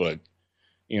that, but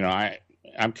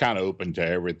I'm kind of open to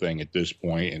everything at this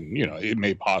point, and it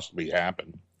may possibly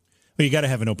happen. Well, you got to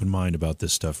have an open mind about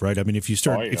this stuff, right? I mean, if you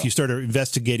start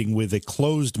investigating with a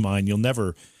closed mind, you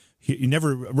never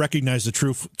recognize the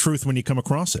truth when you come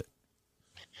across it.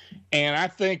 And I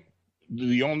think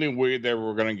the only way that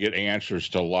we're going to get answers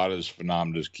to a lot of this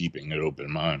phenomena is keeping an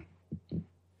open mind.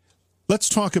 Let's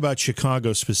talk about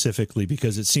Chicago specifically,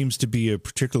 because it seems to be a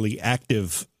particularly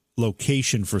active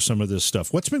location for some of this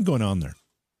stuff. What's been going on there?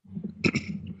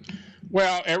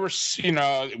 Well,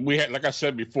 we had, like I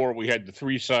said before, we had the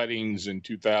 3 sightings in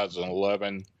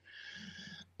 2011.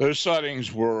 Those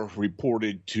sightings were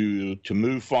reported to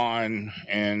MUFON,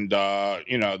 and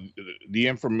the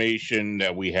information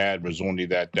that we had was only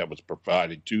that was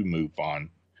provided to MUFON.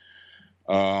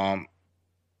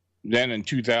 Then in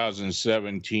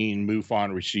 2017,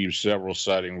 MUFON received several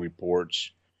sighting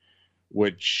reports,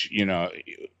 which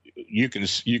you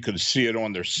could see it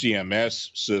on their CMS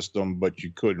system, but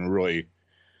you couldn't really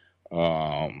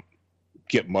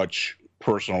get much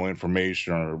personal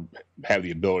information or have the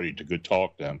ability to go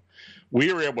talk to them.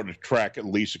 We were able to track at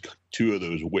least 2 of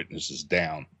those witnesses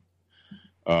down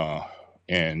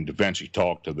and eventually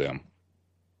talk to them.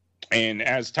 And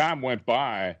as time went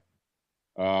by,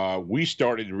 we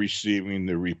started receiving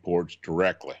the reports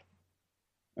directly.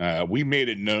 We made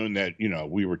it known that,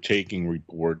 we were taking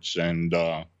reports, and,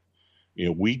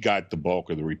 we got the bulk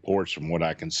of the reports from what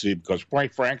I can see, because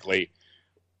quite frankly,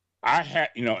 I had,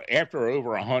 after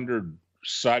over 100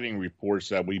 sighting reports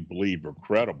that we believe are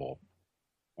credible,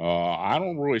 I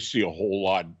don't really see a whole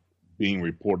lot being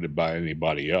reported by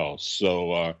anybody else.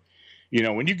 So,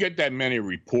 when you get that many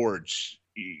reports,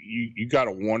 you got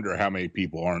to wonder how many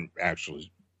people aren't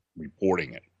actually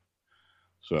reporting it.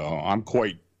 So I'm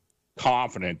quite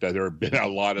confident that there have been a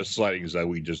lot of sightings that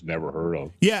we just never heard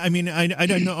of. Yeah, I mean,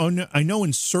 I know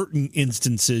in certain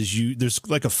instances there's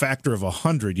like a factor of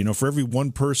 100. For every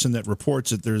one person that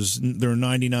reports it, there are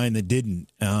 99 that didn't.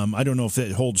 I don't know if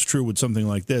that holds true with something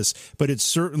like this, but there's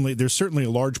certainly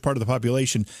a large part of the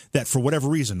population that, for whatever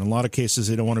reason, in a lot of cases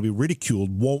they don't want to be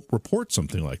ridiculed, won't report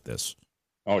something like this.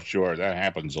 Oh, sure, that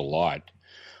happens a lot.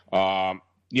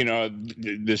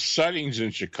 The sightings in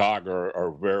Chicago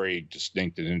are very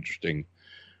distinct and interesting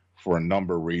for a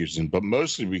number of reasons, but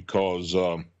mostly because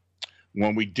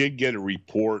when we did get a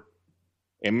report,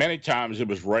 and many times it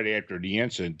was right after the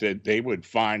incident, that they would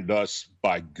find us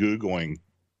by Googling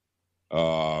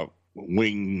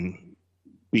wing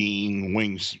being,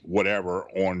 wings, whatever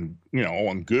on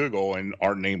Google, and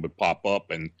our name would pop up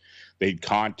and they'd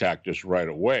contact us right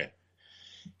away.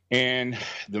 And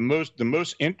the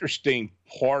most interesting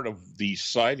part of these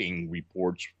sighting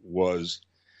reports was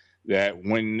that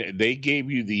when they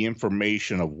gave you the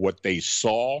information of what they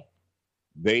saw,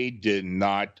 they did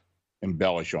not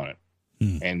embellish on it.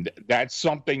 And that's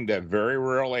something that very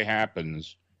rarely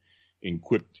happens in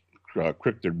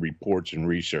cryptid reports and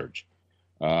research.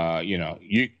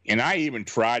 And I even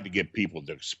tried to get people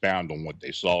to expound on what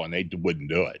they saw, and they wouldn't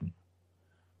do it.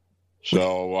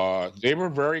 So they were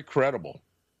very credible.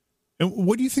 And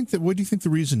what do you think the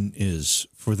reason is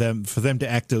for them to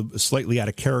act slightly out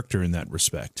of character in that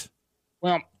respect?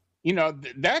 Well,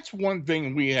 that's one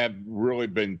thing we have really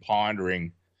been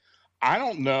pondering. I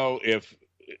don't know if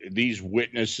these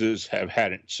witnesses have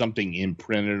had something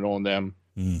imprinted on them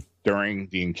during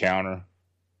the encounter,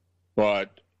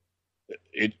 but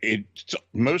it's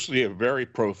mostly a very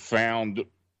profound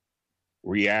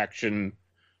reaction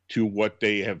to what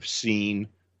they have seen.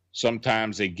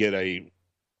 Sometimes they get a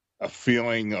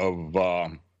feeling of,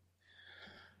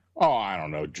 I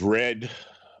don't know, dread,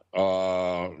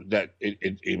 that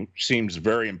it seems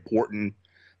very important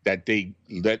that they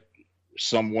let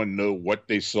someone know what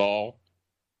they saw,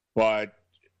 but,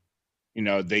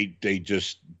 they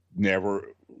just never,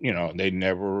 they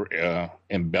never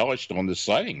embellished on the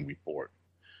sighting report.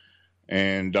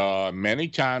 And many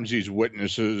times these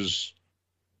witnesses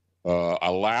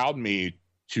allowed me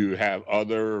to have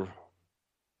other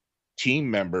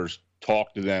team members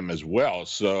talk to them as well.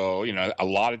 So, a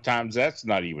lot of times that's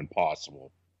not even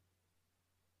possible.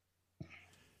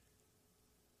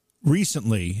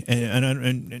 Recently, and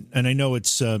I know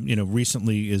it's,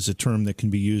 recently is a term that can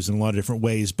be used in a lot of different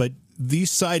ways, but these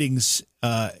sightings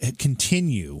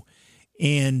continue.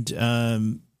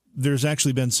 And there's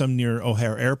actually been some near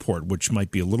O'Hare Airport, which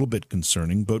might be a little bit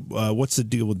concerning, but what's the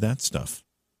deal with that stuff?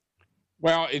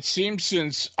 Well, it seems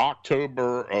since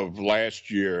October of last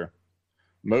year,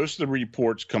 most of the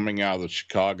reports coming out of the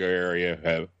Chicago area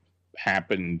have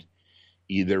happened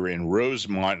either in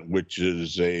Rosemont, which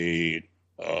is a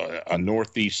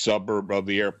northeast suburb of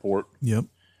the airport, yep,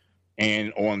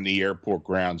 and on the airport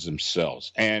grounds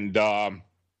themselves. And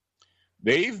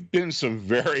they've been some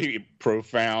very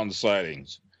profound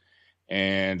sightings,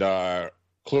 and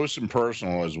close and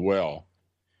personal as well.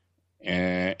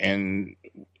 And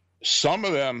some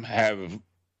of them have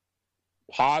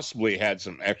possibly had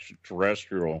some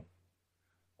extraterrestrial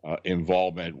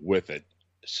involvement with it.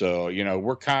 So,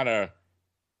 we're kind of,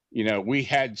 we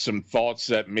had some thoughts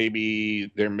that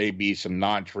maybe there may be some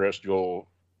non-terrestrial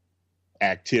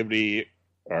activity,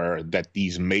 or that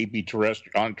these may be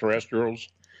on-terrestrials.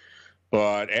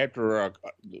 But after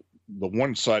the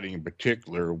one sighting in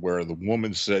particular, where the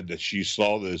woman said that she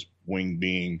saw this winged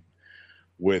being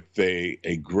with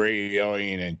a gray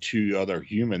alien and two other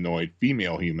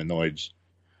female humanoids,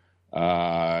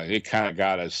 it kind of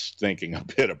got us thinking a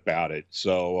bit about it.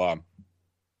 So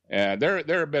there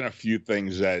have been a few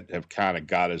things that have kind of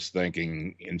got us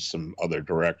thinking in some other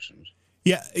directions.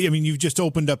 Yeah, I mean, you've just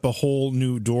opened up a whole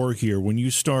new door here. When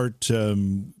you start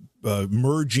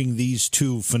merging these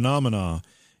two phenomena,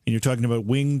 and you're talking about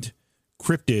winged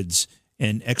cryptids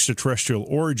and extraterrestrial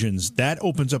origins, that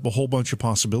opens up a whole bunch of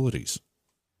possibilities.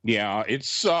 Yeah,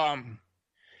 it's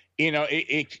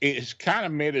it's kind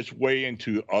of made its way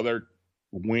into other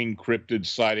winged cryptid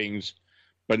sightings,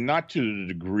 but not to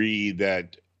the degree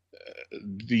that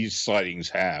these sightings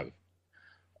have,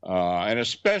 and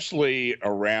especially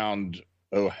around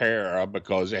O'Hare,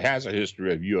 because it has a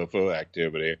history of UFO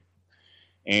activity.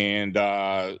 And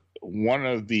one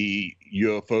of the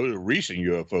recent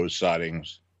UFO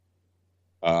sightings,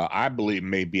 I believe,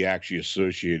 may be actually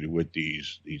associated with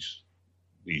these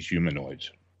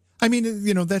humanoids. I mean,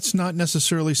 that's not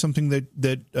necessarily something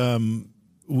that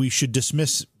we should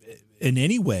dismiss in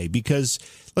any way, because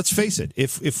let's face it,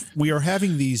 if we are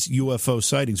having these UFO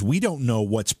sightings, we don't know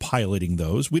what's piloting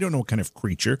those. We don't know what kind of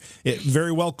creature. It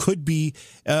very well could be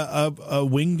a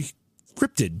winged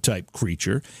cryptid type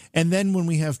creature. And then when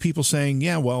we have people saying,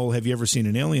 yeah, well, have you ever seen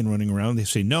an alien running around? They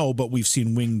say no, but we've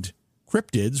seen winged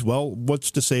cryptids. Well, what's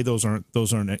to say those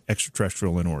aren't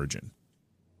extraterrestrial in origin?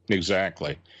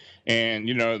 Exactly. And,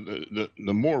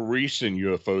 the more recent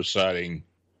UFO sighting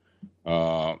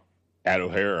at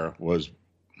O'Hara was,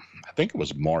 I think it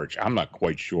was March. I'm not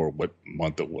quite sure what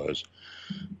month it was.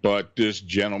 But this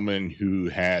gentleman who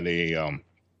had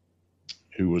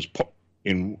who was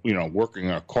working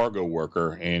a cargo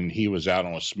worker, and he was out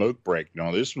on a smoke break.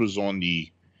 Now, this was on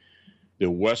the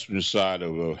western side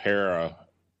of O'Hara,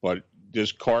 but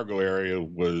this cargo area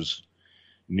was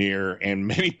near, and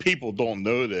many people don't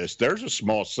know this, there's a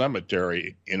small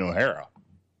cemetery in O'Hara.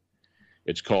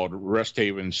 It's called Rest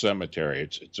Haven Cemetery.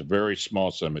 It's a very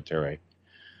small cemetery.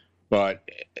 But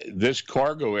this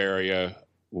cargo area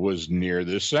was near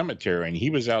this cemetery, and he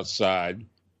was outside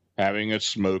having a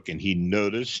smoke, and he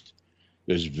noticed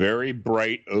this very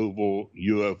bright oval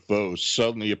UFO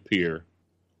suddenly appear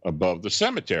above the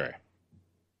cemetery.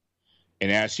 And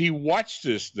as he watched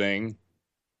this thing,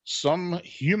 some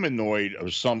humanoid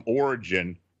of some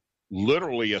origin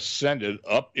literally ascended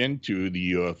up into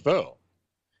the UFO.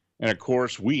 And of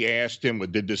course, we asked him, well,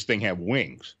 did this thing have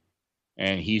wings?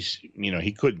 And he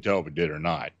couldn't tell if it did or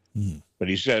not. Mm. But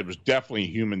he said it was definitely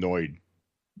humanoid.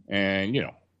 And,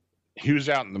 he was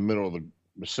out in the middle of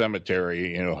the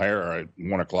cemetery in O'Hara at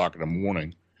 1:00 in the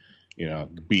morning,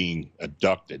 being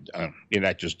abducted. And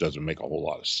that just doesn't make a whole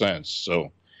lot of sense.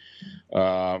 So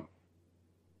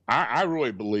I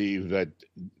really believe that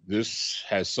this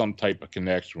has some type of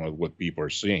connection with what people are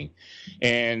seeing.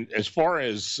 And as far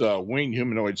as winged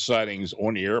humanoid sightings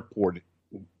on the airport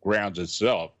grounds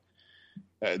itself,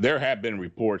 there have been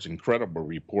reports, incredible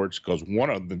reports, because one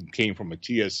of them came from a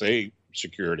TSA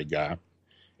security guy,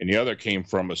 and the other came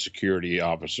from a security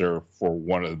officer for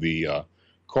one of the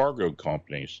cargo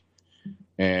companies.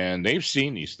 And they've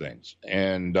seen these things.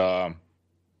 And,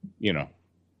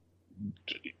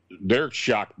 they're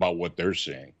shocked by what they're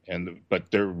seeing, but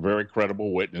they're very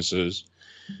credible witnesses.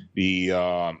 The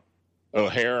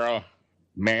O'Hara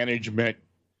management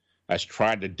has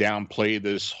tried to downplay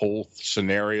this whole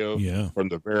scenario from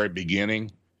the very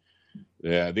beginning.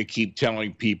 They keep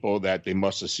telling people that they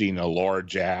must have seen a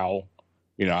large owl.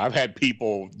 I've had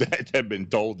people that have been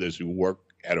told this who work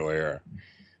at O'Hara.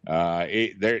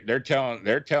 They're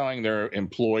telling their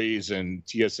employees and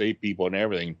TSA people and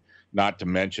everything not to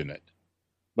mention it.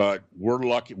 But we're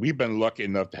lucky. We've been lucky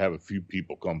enough to have a few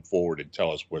people come forward and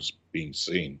tell us what's being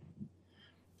seen.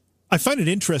 I find it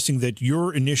interesting that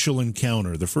your initial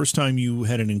encounter, the first time you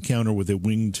had an encounter with a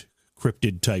winged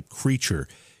cryptid type creature,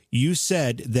 you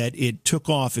said that it took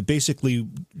off. It basically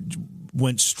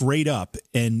went straight up,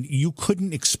 and you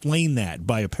couldn't explain that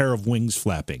by a pair of wings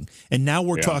flapping. And now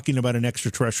we're talking about an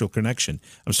extraterrestrial connection.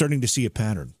 I'm starting to see a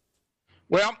pattern.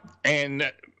 Well,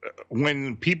 and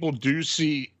when people do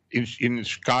see in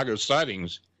Chicago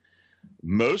sightings,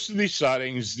 most of these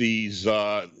sightings, these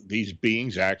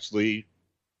beings actually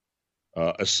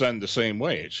ascend the same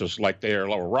way. It's just like they're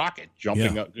a rocket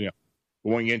jumping up,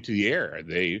 going into the air.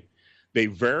 They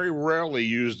very rarely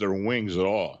use their wings at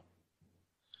all.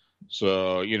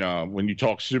 So, when you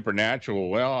talk supernatural,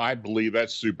 well, I believe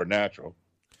that's supernatural.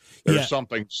 There's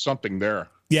something there.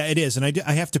 Yeah, it is. And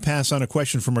I have to pass on a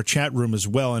question from our chat room as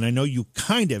well. And I know you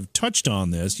kind of touched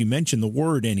on this. You mentioned the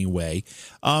word anyway.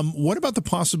 What about the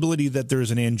possibility that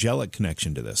there's an angelic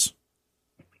connection to this?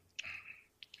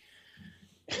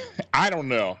 I don't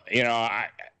know.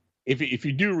 If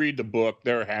you do read the book,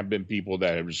 there have been people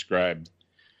that have described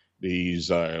these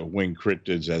winged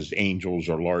cryptids as angels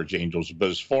or large angels. But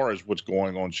as far as what's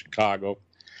going on in Chicago,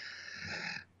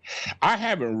 I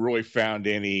haven't really found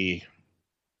any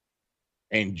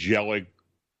angelic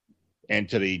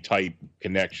entity type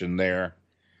connection there.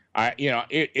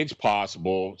 It's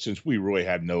possible, since we really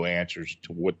have no answers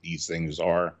to what these things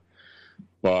are,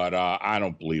 but I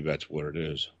don't believe that's what it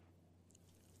is.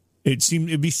 It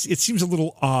seems a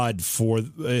little odd for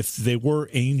if they were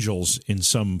angels in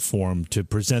some form to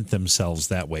present themselves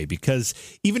that way, because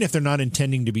even if they're not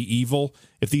intending to be evil,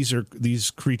 if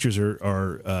these creatures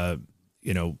are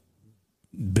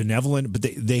benevolent, but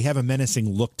they have a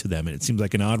menacing look to them, and it seems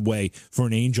like an odd way for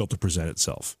an angel to present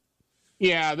itself.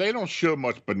 Yeah, they don't show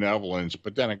much benevolence,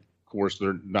 but then course,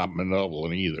 they're not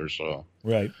malevolent either. So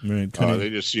right. They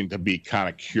just seem to be kind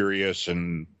of curious,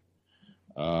 and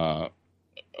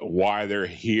why they're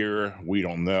here, we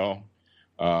don't know.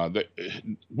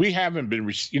 We haven't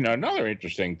been, another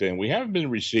interesting thing, we haven't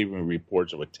been receiving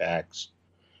reports of attacks.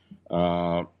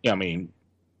 I mean,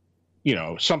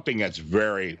 something that's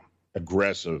very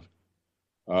aggressive.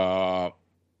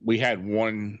 We had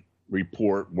one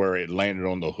report where it landed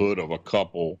on the hood of a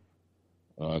couple.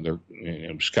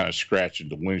 It was kind of scratching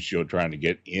the windshield trying to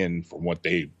get in from what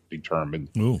they determined.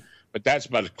 Ooh. But that's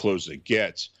about as close as it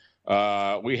gets.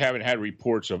 We haven't had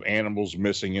reports of animals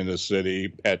missing in the city,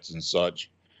 pets and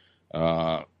such,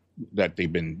 that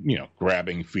they've been,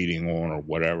 grabbing, feeding on, or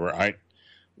whatever.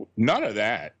 None of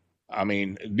that. I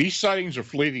mean, these sightings are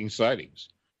fleeting sightings.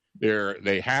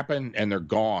 They happen and they're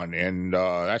gone, and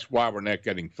that's why we're not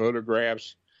getting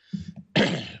photographs.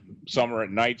 Some are at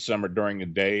night, some are during the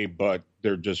day, but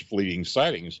they're just fleeting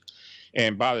sightings.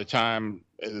 And by the time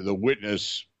the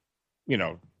witness,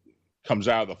 comes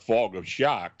out of the fog of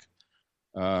shock,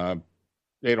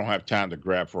 they don't have time to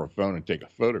grab for a phone and take a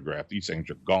photograph. These things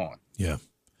are gone.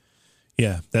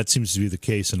 Yeah, that seems to be the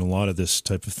case in a lot of this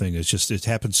type of thing. It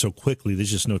happens so quickly. There's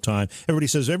just no time. Everybody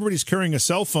says everybody's carrying a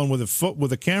cell phone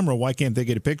with a camera. Why can't they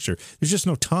get a picture? There's just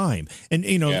no time. And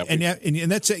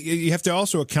and that's you have to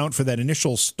also account for that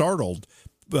initial startled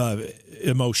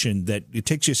emotion that it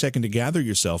takes you a second to gather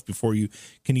yourself before you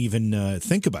can even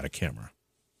think about a camera.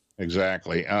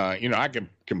 Exactly. I get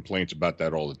complaints about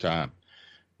that all the time,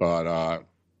 but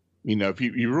if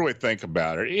you really think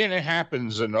about it, and it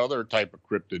happens in other type of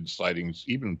cryptid sightings,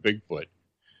 even Bigfoot,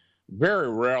 very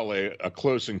rarely a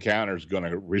close encounter is going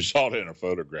to result in a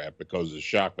photograph because of the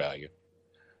shock value.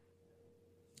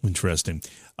 Interesting.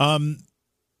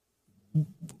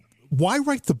 Why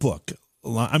write the book?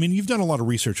 I mean, you've done a lot of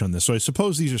research on this, so I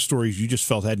suppose these are stories you just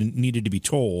felt needed to be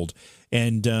told,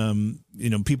 and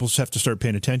people have to start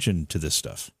paying attention to this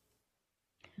stuff.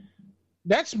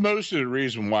 That's most of the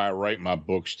reason why I write my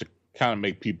books, to kind of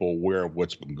make people aware of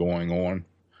what's been going on.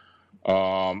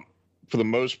 For the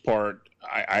most part,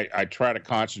 I try to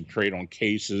concentrate on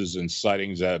cases and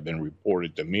sightings that have been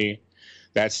reported to me.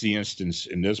 That's the instance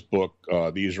in this book.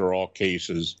 These are all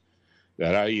cases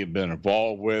that I have been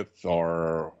involved with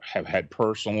or have had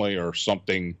personally, or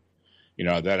something,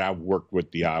 that I've worked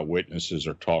with the eyewitnesses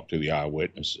or talked to the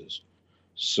eyewitnesses.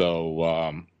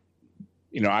 So,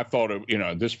 I thought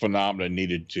this phenomenon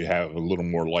needed to have a little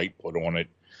more light put on it.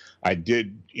 I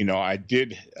did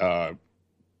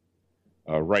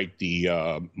write the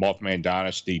Mothman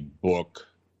Dynasty book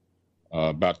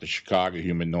about the Chicago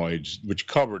humanoids, which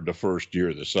covered the first year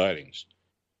of the sightings.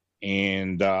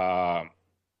 And,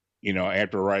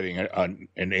 after writing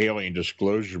an alien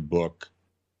disclosure book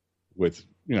with,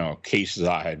 cases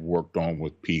I had worked on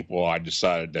with people, I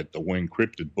decided that the Winged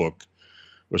Cryptid book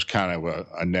was kind of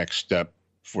a next step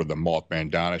for the Mothman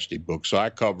Dynasty book. So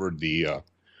I covered the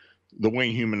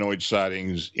winged humanoid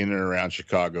sightings in and around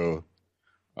Chicago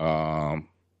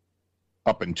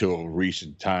up until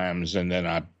recent times, and then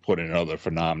I put in other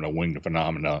winged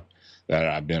phenomena that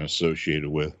I've been associated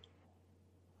with.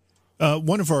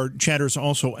 One of our chatters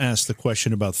also asked the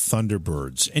question about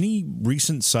Thunderbirds. Any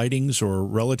recent sightings or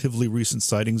relatively recent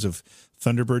sightings of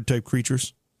Thunderbird-type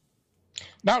creatures?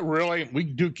 Not really. We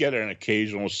do get an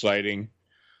occasional sighting.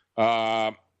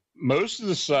 Most of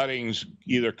the sightings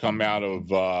either come out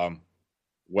of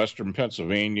western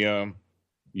Pennsylvania,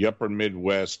 the upper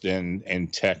Midwest,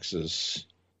 and Texas.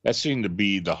 That seem to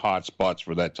be the hot spots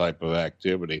for that type of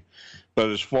activity.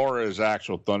 But as far as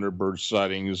actual Thunderbird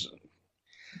sightings,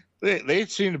 they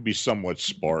seem to be somewhat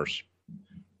sparse.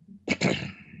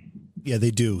 Yeah, they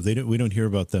do. We don't hear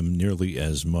about them nearly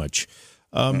as much.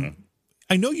 I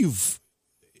know you've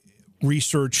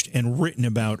researched and written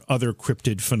about other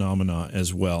cryptid phenomena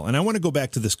as well. And I want to go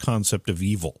back to this concept of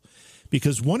evil,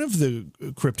 because one of the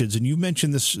cryptids, and you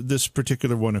mentioned this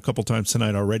particular one a couple times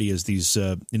tonight already, is these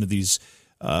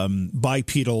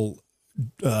bipedal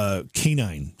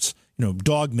canines,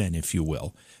 dogmen, if you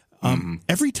will.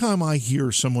 Every time I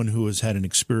hear someone who has had an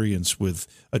experience with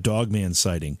a dogman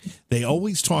sighting, they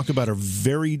always talk about a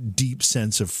very deep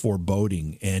sense of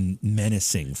foreboding and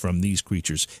menacing from these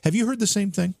creatures. Have you heard the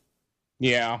same thing?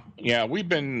 Yeah. We've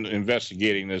been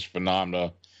investigating this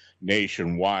phenomena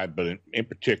nationwide, but in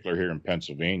particular here in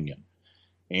Pennsylvania.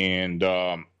 And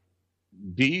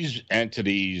these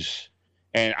entities,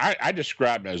 and I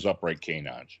describe them as upright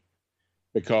canines,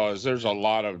 because there's a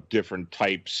lot of different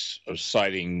types of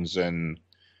sightings, and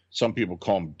some people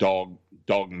call them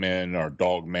dogmen or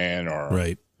dogman or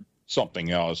right. something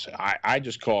else. I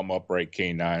just call them upright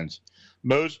canines.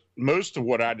 most of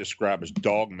what I describe as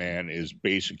dogman is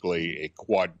basically a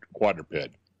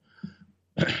quadruped,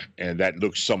 and that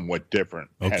looks somewhat different.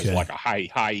 It has like a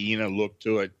hyena look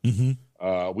to it.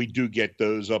 Mm-hmm. We do get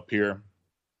those up here,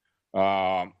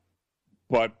 but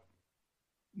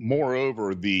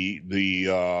moreover,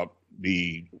 the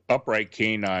upright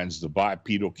canines, the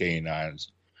bipedal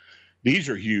canines, these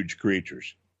are huge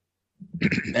creatures,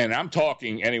 and I'm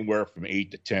talking anywhere from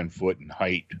 8 to 10 foot in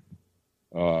height.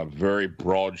 Very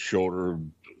broad shoulder,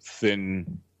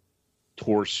 thin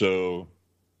torso,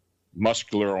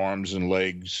 muscular arms and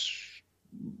legs,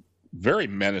 very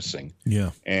menacing.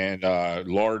 Yeah. And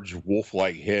large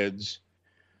wolf-like heads.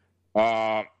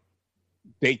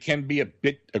 They can be a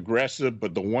bit aggressive,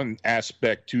 but the one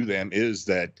aspect to them is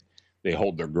that they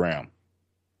hold their ground.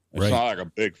 It's not like a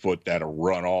Bigfoot that'll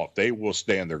run off. They will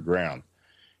stand their ground.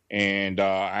 And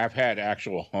I've had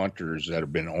actual hunters that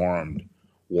have been armed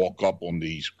walk up on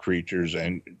these creatures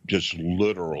and just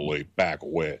literally back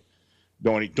away.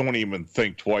 Don't even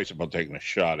think twice about taking a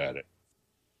shot at it.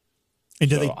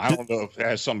 And I don't know if it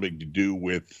has something to do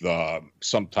with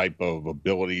some type of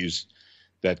abilities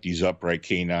that these upright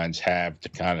canines have to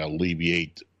kind of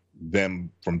alleviate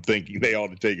them from thinking they ought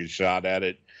to take a shot at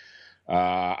it.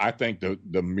 I think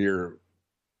the mere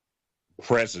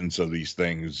presence of these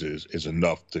things is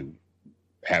enough to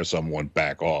have someone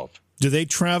back off. Do they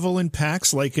travel in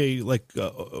packs like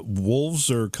wolves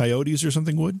or coyotes or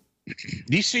something would?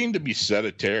 These seem to be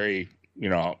sedentary,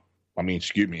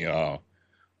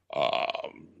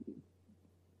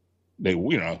 they,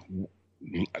 we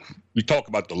talk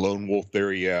about the lone wolf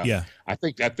theory. Yeah. I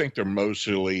think they're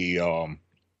mostly, they're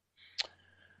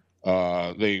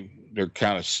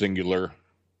kind of singular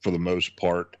for the most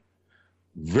part.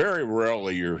 Very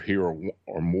rarely you're here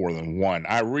or more than one.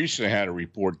 I recently had a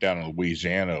report down in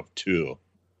Louisiana of two.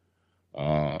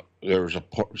 There was a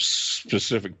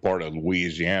specific part of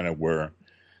Louisiana where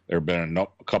there have been a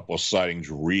couple of sightings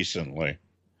recently.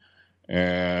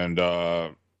 And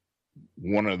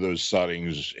one of those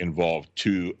sightings involved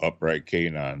two upright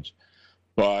canines.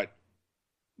 But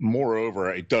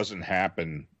moreover, it doesn't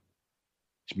happen.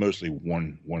 It's mostly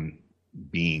one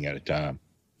being at a time.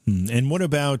 And what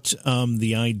about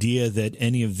the idea that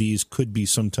any of these could be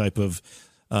some type of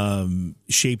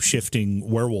shape-shifting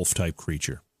werewolf-type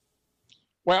creature?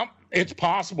 Well, it's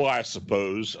possible, I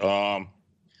suppose. I'm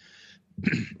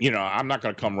not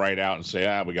going to come right out and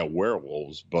say, we got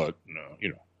werewolves, but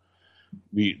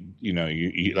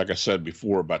like I said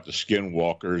before about the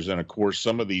skinwalkers, and of course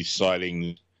some of these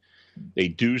sightings,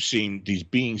 these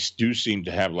beings do seem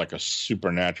to have like a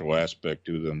supernatural aspect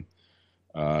to them.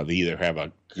 They either have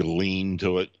a gleam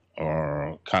to it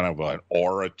or kind of an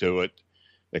aura to it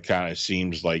that kind of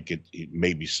seems like it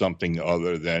may be something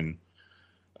other than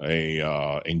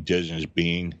a indigenous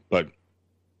being. But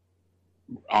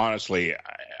honestly,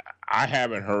 I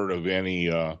haven't heard of any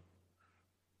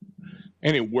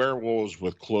werewolves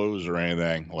with clothes or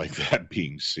anything like that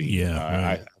being seen. Yeah,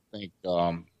 right. I think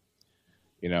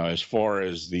as far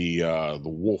as the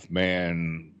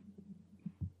Wolfman,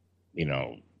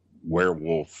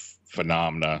 werewolf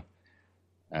phenomena,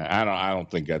 I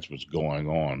don't think that's what's going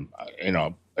on.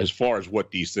 As far as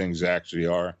what these things actually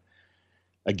are,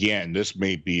 again, this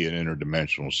may be an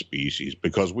interdimensional species,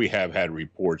 because we have had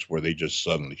reports where they just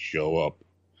suddenly show up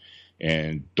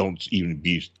and don't even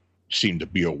seem to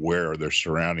be aware of their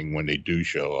surrounding when they do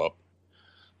show up.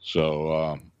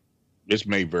 So this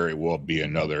may very well be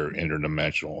another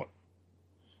interdimensional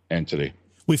entity.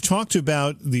 We've talked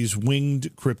about these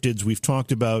winged cryptids. We've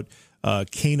talked about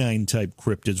canine-type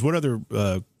cryptids. What other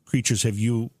creatures have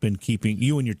you been keeping,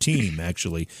 you and your team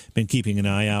actually, been keeping an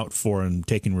eye out for and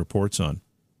taking reports on?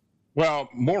 Well,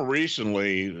 more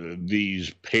recently,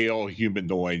 these pale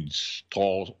humanoids,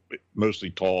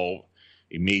 mostly tall,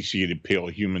 emaciated pale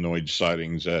humanoid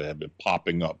sightings that have been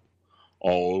popping up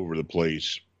all over the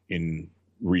place in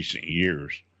recent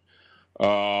years.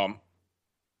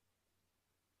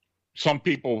 Some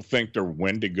people think they're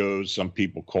wendigos. Some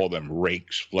people call them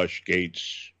rakes, flesh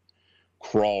gates,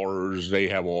 crawlers. They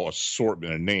have all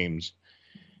assortment of names.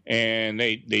 And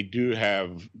they do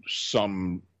have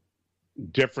some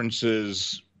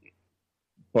differences,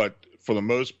 but for the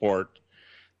most part,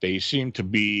 they seem to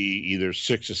be either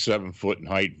 6 to 7 foot in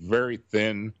height, very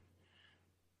thin,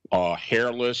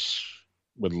 hairless,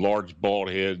 with large bald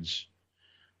heads.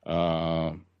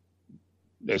 Some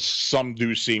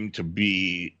do seem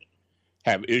to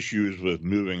have issues with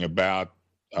moving about.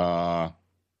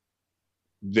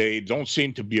 They don't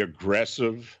seem to be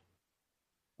aggressive,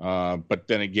 but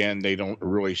then again, they don't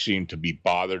really seem to be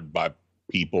bothered by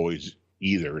people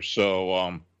either.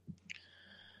 So,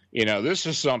 This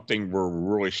is something we're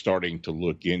really starting to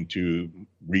look into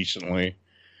recently.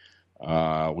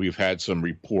 We've had some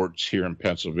reports here in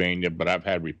Pennsylvania, but I've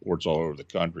had reports all over the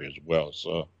country as well.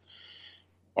 So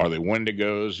are they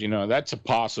Wendigos? That's a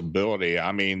possibility.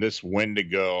 I mean, this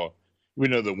Wendigo, we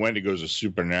know the Wendigo is a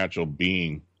supernatural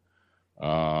being.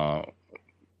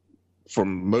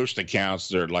 From most accounts,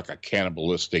 they're like a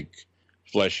cannibalistic,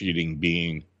 flesh-eating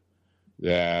being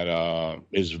that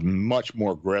is much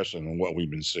more aggressive than what we've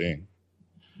been seeing.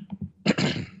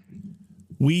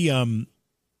 We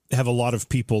have a lot of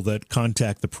people that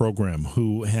contact the program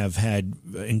who have had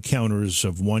encounters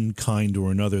of one kind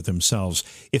or another themselves.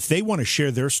 If they want to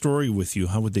share their story with you,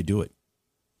 how would they do it?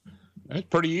 It's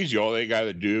pretty easy. All they got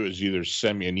to do is either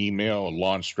send me an email at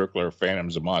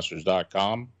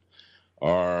lonstrickler@phantomsandmonsters.com,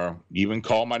 or even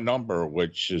call my number,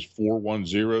 which is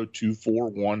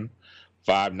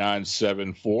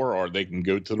 410-241-5974, or they can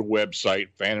go to the website,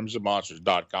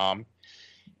 phantomsandmonsters.com,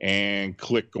 and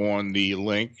click on the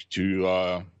link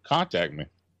to contact me.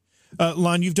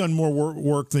 Lon, you've done more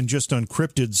work than just on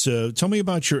cryptids. Tell me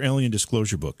about your alien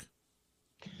disclosure book.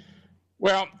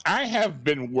 Well, I have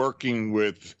been working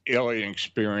with alien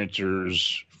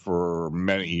experiencers for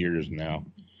many years now.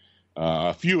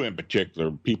 A few in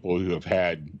particular, people who have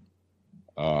had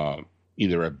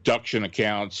either abduction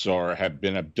accounts or have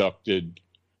been abducted.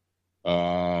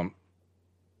 And,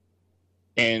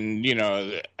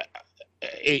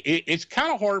 it's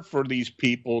kind of hard for these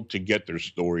people to get their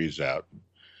stories out.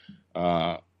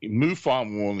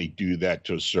 MUFON will only do that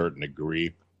to a certain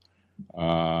degree.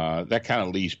 That kind of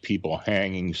leaves people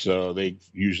hanging, so they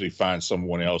usually find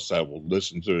someone else that will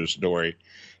listen to the story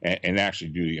and actually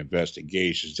do the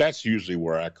investigations. That's usually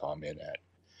where I come in at.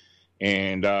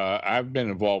 And I've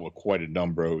been involved with quite a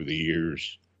number over the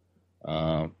years,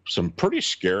 some pretty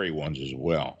scary ones as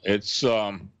well. It's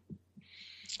some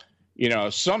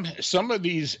of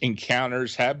these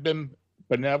encounters have been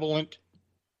benevolent,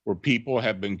 where people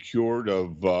have been cured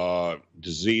of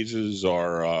diseases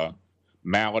or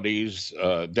maladies.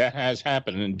 That has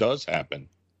happened and does happen.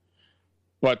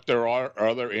 But there are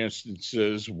other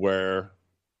instances where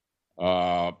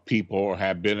people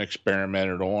have been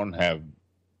experimented on, have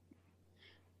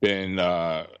been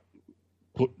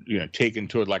taken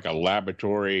to like a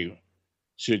laboratory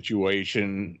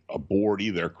situation aboard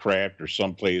either craft or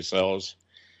someplace else.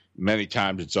 Many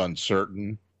times it's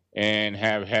uncertain, and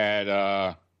have had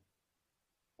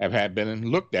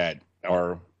been looked at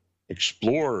or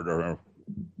explored, or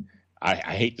I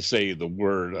hate to say the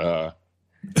word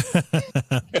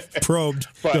probed.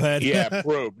 But, go ahead. Yeah,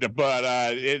 probed. But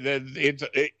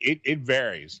it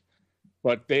varies.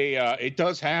 But it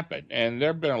does happen, and there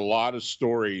have been a lot of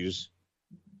stories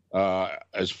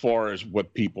as far as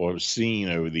what people have seen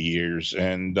over the years,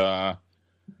 and I've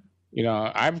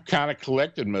kind of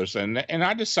collected most of them, and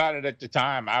I decided at the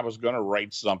time I was going to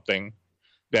write something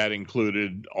that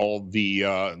included all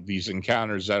these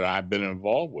encounters that I've been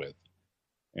involved with.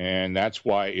 And that's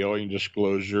why Alien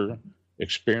Disclosure,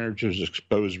 Experiences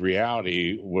Exposed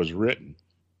Reality was written.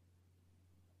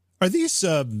 Are these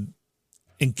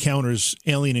encounters,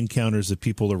 alien encounters that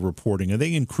people are reporting, are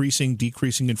they increasing,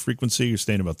 decreasing in frequency, or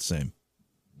staying about the same?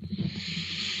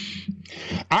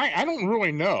 I don't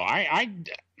really know. I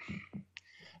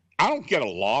don't get a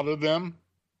lot of them,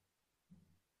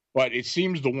 but it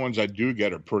seems the ones I do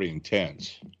get are pretty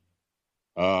intense.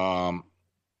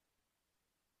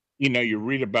 You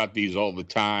read about these all the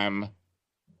time.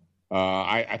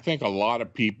 I think a lot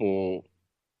of people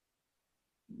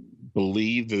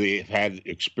believe that they've had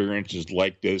experiences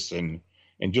like this and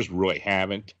just really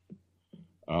haven't.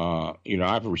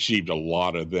 I've received a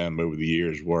lot of them over the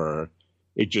years where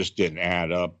it just didn't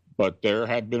add up, but there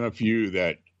have been a few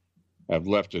that have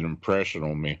left an impression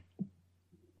on me.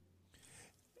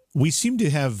 We seem to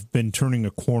have been turning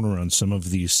a corner on some of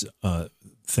these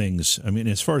things. I mean,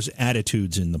 as far as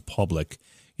attitudes in the public,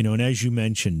 and as you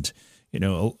mentioned,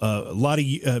 a lot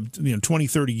of, 20,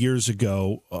 30 years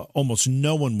ago, almost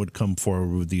no one would come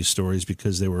forward with these stories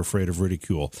because they were afraid of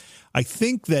ridicule. I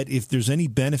think that if there's any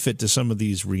benefit to some of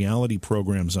these reality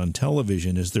programs on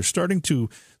television is they're starting to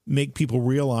make people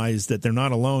realize that they're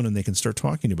not alone and they can start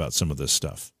talking about some of this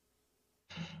stuff.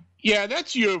 Yeah,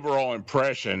 that's the overall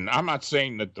impression. I'm not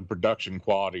saying that the production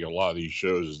quality of a lot of these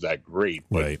shows is that great,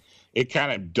 but right. It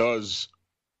kind of does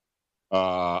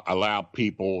allow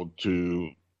people to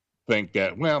think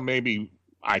that, well, maybe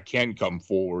I can come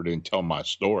forward and tell my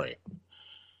story.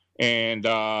 And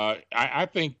I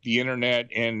think the internet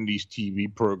and these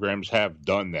TV programs have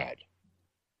done that.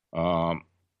 I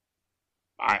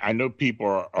know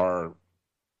people are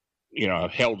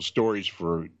have held stories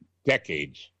for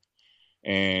decades.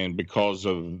 And because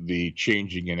of the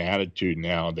changing in attitude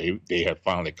now, they have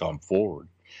finally come forward.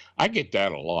 I get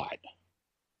that a lot.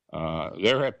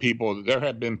 There have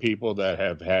been people that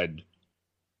have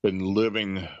been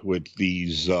living with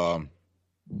these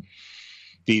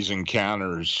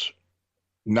encounters,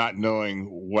 not knowing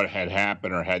what had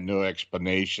happened or had no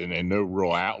explanation and no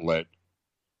real outlet,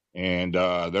 and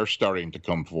they're starting to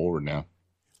come forward now.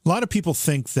 A lot of people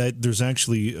think that there's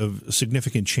actually a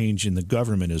significant change in the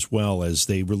government as well, as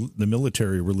the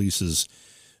military releases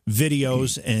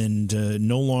videos and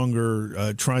no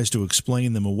longer tries to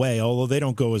explain them away, although they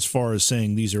don't go as far as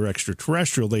saying these are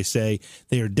extraterrestrial. They say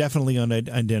they are definitely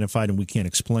unidentified and we can't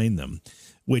explain them,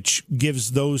 which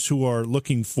gives those who are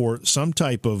looking for some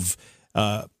type of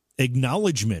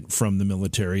acknowledgement from the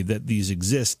military that these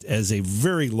exist as a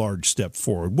very large step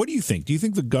forward. What do you think? Do you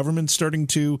think the government's starting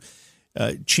to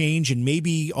change and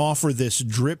maybe offer this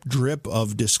drip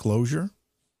of disclosure?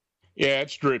 Yeah,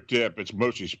 it's drip dip. It's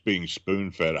mostly being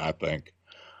spoon fed, I think.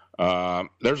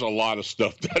 There's a lot of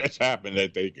stuff that has happened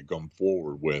that they could come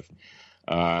forward with.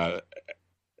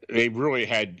 They really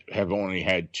have only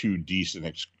had two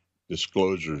decent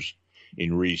disclosures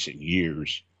in recent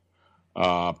years.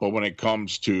 But when it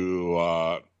comes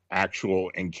to actual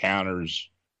encounters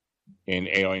in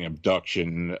alien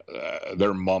abduction,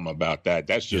 they're mum about that.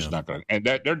 That's just not going to, and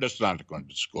they're just not going to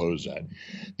disclose that.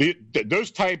 Those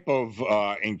type of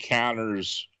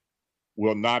encounters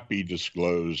will not be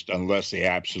disclosed unless they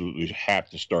absolutely have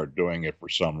to start doing it for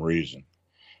some reason.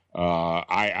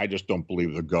 I just don't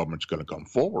believe the government's going to come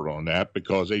forward on that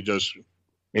because they just,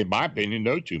 in my opinion,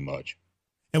 know too much.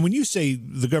 And when you say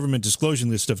the government disclosing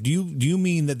this stuff, do you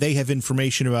mean that they have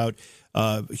information about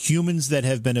humans that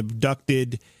have been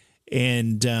abducted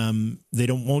and they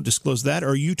won't disclose that? Or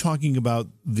are you talking about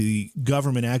the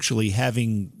government actually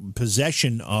having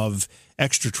possession of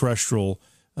extraterrestrial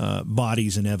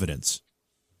bodies and evidence?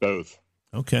 Both.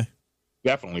 Okay.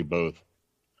 Definitely both.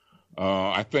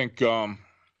 I think,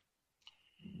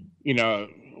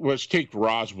 let's take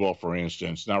Roswell, for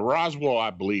instance. Now, Roswell, I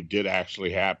believe, did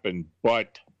actually happen,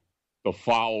 but the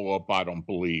follow-up, I don't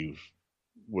believe,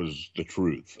 was the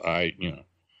truth.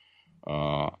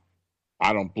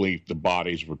 I don't believe the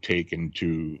bodies were taken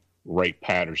to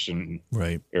Wright-Patterson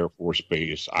Air Force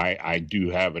Base. I do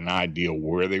have an idea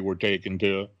where they were taken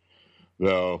to,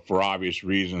 though for obvious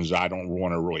reasons I don't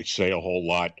want to really say a whole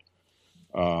lot.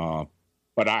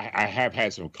 But I have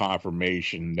had some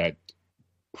confirmation that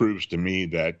proves to me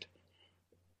that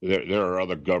there are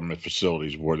other government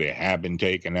facilities where they have been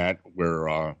taken at,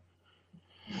 where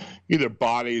either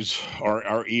bodies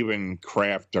or even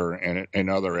craft and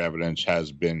other evidence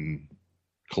has been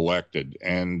collected.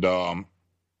 And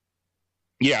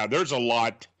there's a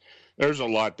lot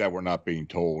that we're not being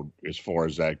told as far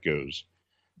as that goes.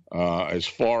 As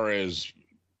far as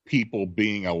people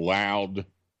being allowed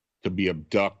to be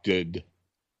abducted,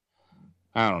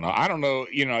 I don't know.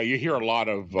 You hear a lot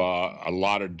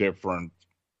of different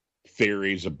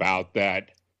theories about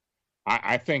that.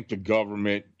 I think the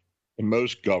government and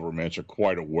most governments are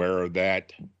quite aware of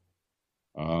that.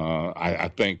 I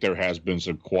think there has been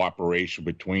some cooperation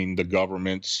between the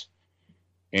governments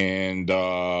and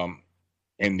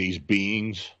these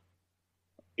beings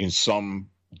in some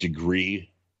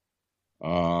degree,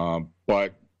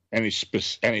 but any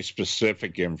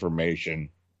specific information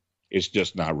is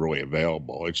just not really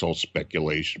available. It's all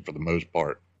speculation for the most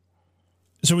part.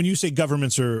 So when you say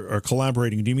governments are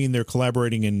collaborating, do you mean they're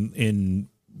collaborating in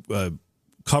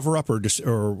cover up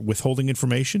or withholding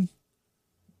information?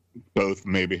 Both,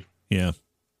 maybe. Yeah,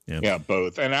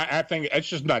 both. And I think it's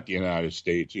just not the United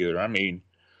States either. I mean,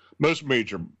 most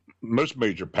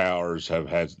major powers have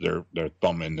had their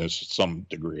thumb in this to some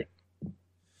degree.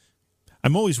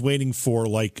 I'm always waiting for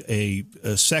like a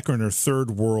second or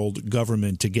third world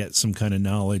government to get some kind of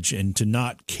knowledge and to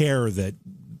not care that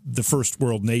the first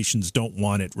world nations don't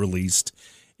want it released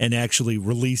and actually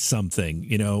release something.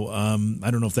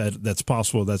 I don't know if that's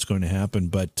possible. That's going to happen,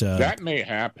 but that may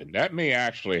happen. That may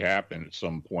actually happen at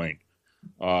some point.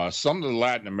 Some of the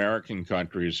Latin American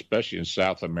countries, especially in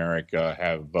South America,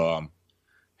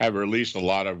 have released a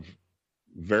lot of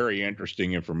very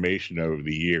interesting information over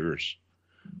the years.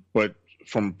 But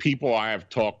from people I have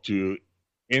talked to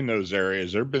in those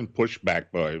areas, there have been pushback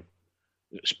by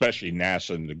especially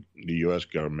NASA and the U.S.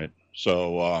 government.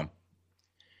 So,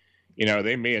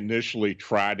 they may initially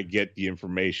try to get the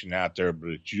information out there, but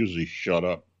it's usually shut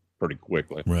up pretty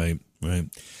quickly. Right.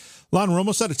 Lon, we're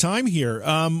almost out of time here.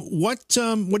 What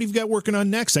have you got working on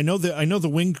next? I know the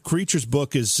Winged Creatures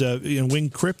book is,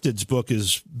 Winged Cryptids book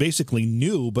is basically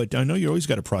new, but I know you always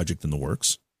got a project in the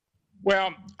works.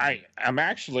 Well, I'm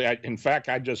actually, in fact,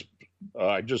 I just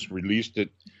I just released it,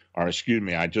 or excuse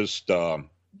me, I just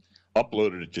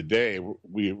uploaded it today.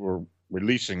 We were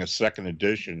releasing a second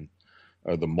edition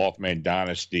of the Mothman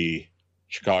Dynasty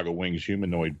Chicago Wings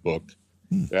humanoid book.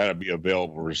 That'll be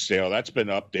available for sale. That's been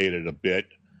updated a bit.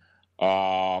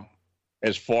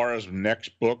 As far as the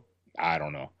next book, I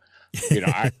don't know. You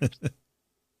know,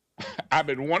 I've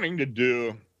been wanting to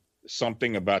do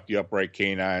something about the upright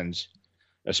canines,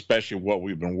 especially what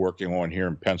we've been working on here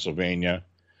in Pennsylvania.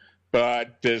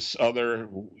 But this other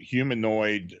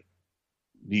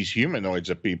these humanoids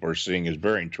that people are seeing is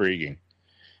very intriguing.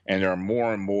 And there are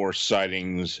more and more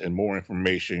sightings and more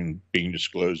information being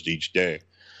disclosed each day.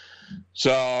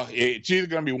 So it's either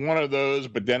going to be one of those,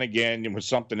 but then again, when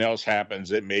something else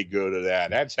happens, it may go to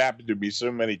that. That's happened to me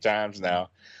so many times now.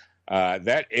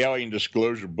 That alien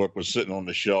disclosure book was sitting on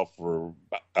the shelf for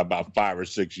about 5 or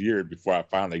 6 years before I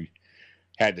finally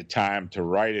had the time to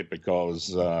write it,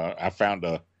 because I found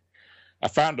a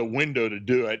window to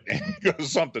do it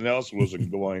because something else wasn't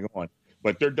going on.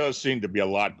 But there does seem to be a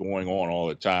lot going on all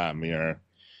the time.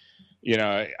 You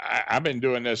know, I've been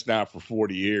doing this now for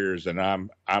 40 years, and I'm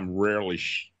rarely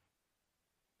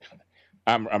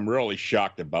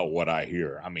shocked about what I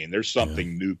hear. I mean, there's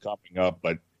something new coming up,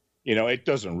 but you know, it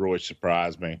doesn't really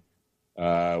surprise me.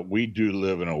 We do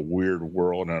live in a weird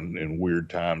world and in weird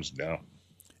times now.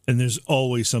 And there's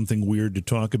always something weird to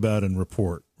talk about and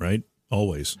report, right?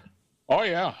 Always. Oh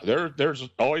yeah, there's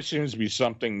always seems to be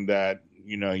something that,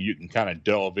 you know, you can kind of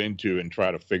delve into and try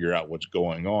to figure out what's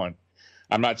going on.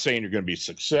 I'm not saying you're going to be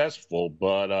successful,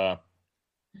 but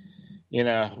you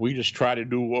know, we just try to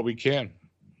do what we can.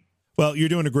 Well, you're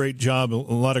doing a great job, a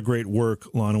lot of great work,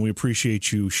 Lon, and we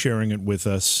appreciate you sharing it with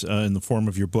us in the form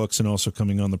of your books and also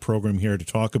coming on the program here to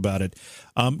talk about it.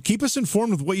 Keep us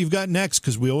informed with what you've got next,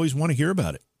 because we always want to hear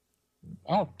about it.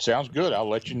 Oh, sounds good. I'll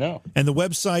let you know. And the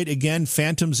website, again,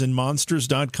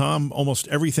 phantomsandmonsters.com. Almost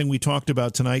everything we talked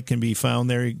about tonight can be found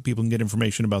there. People can get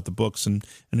information about the books and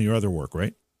your other work,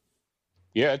 right?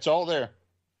 Yeah, it's all there.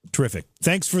 Terrific.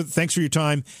 Thanks for your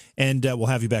time, and we'll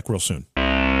have you back real soon.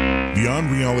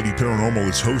 Beyond Reality Paranormal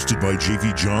is hosted by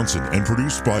J.V. Johnson and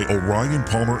produced by Orion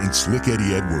Palmer and Slick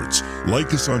Eddie Edwards.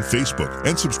 Like us on Facebook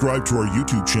and subscribe to our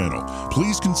YouTube channel.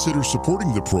 Please consider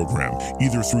supporting the program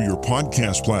either through your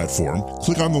podcast platform,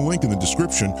 click on the link in the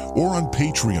description, or on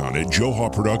Patreon at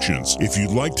Joha Productions. If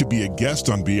you'd like to be a guest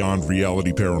on Beyond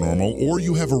Reality Paranormal, or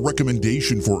you have a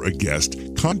recommendation for a guest,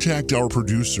 contact our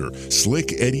producer,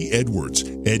 Slick Eddie Edwards.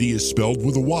 Eddie is spelled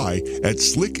with a Y, at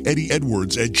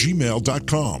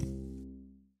slickeddieedwards@gmail.com.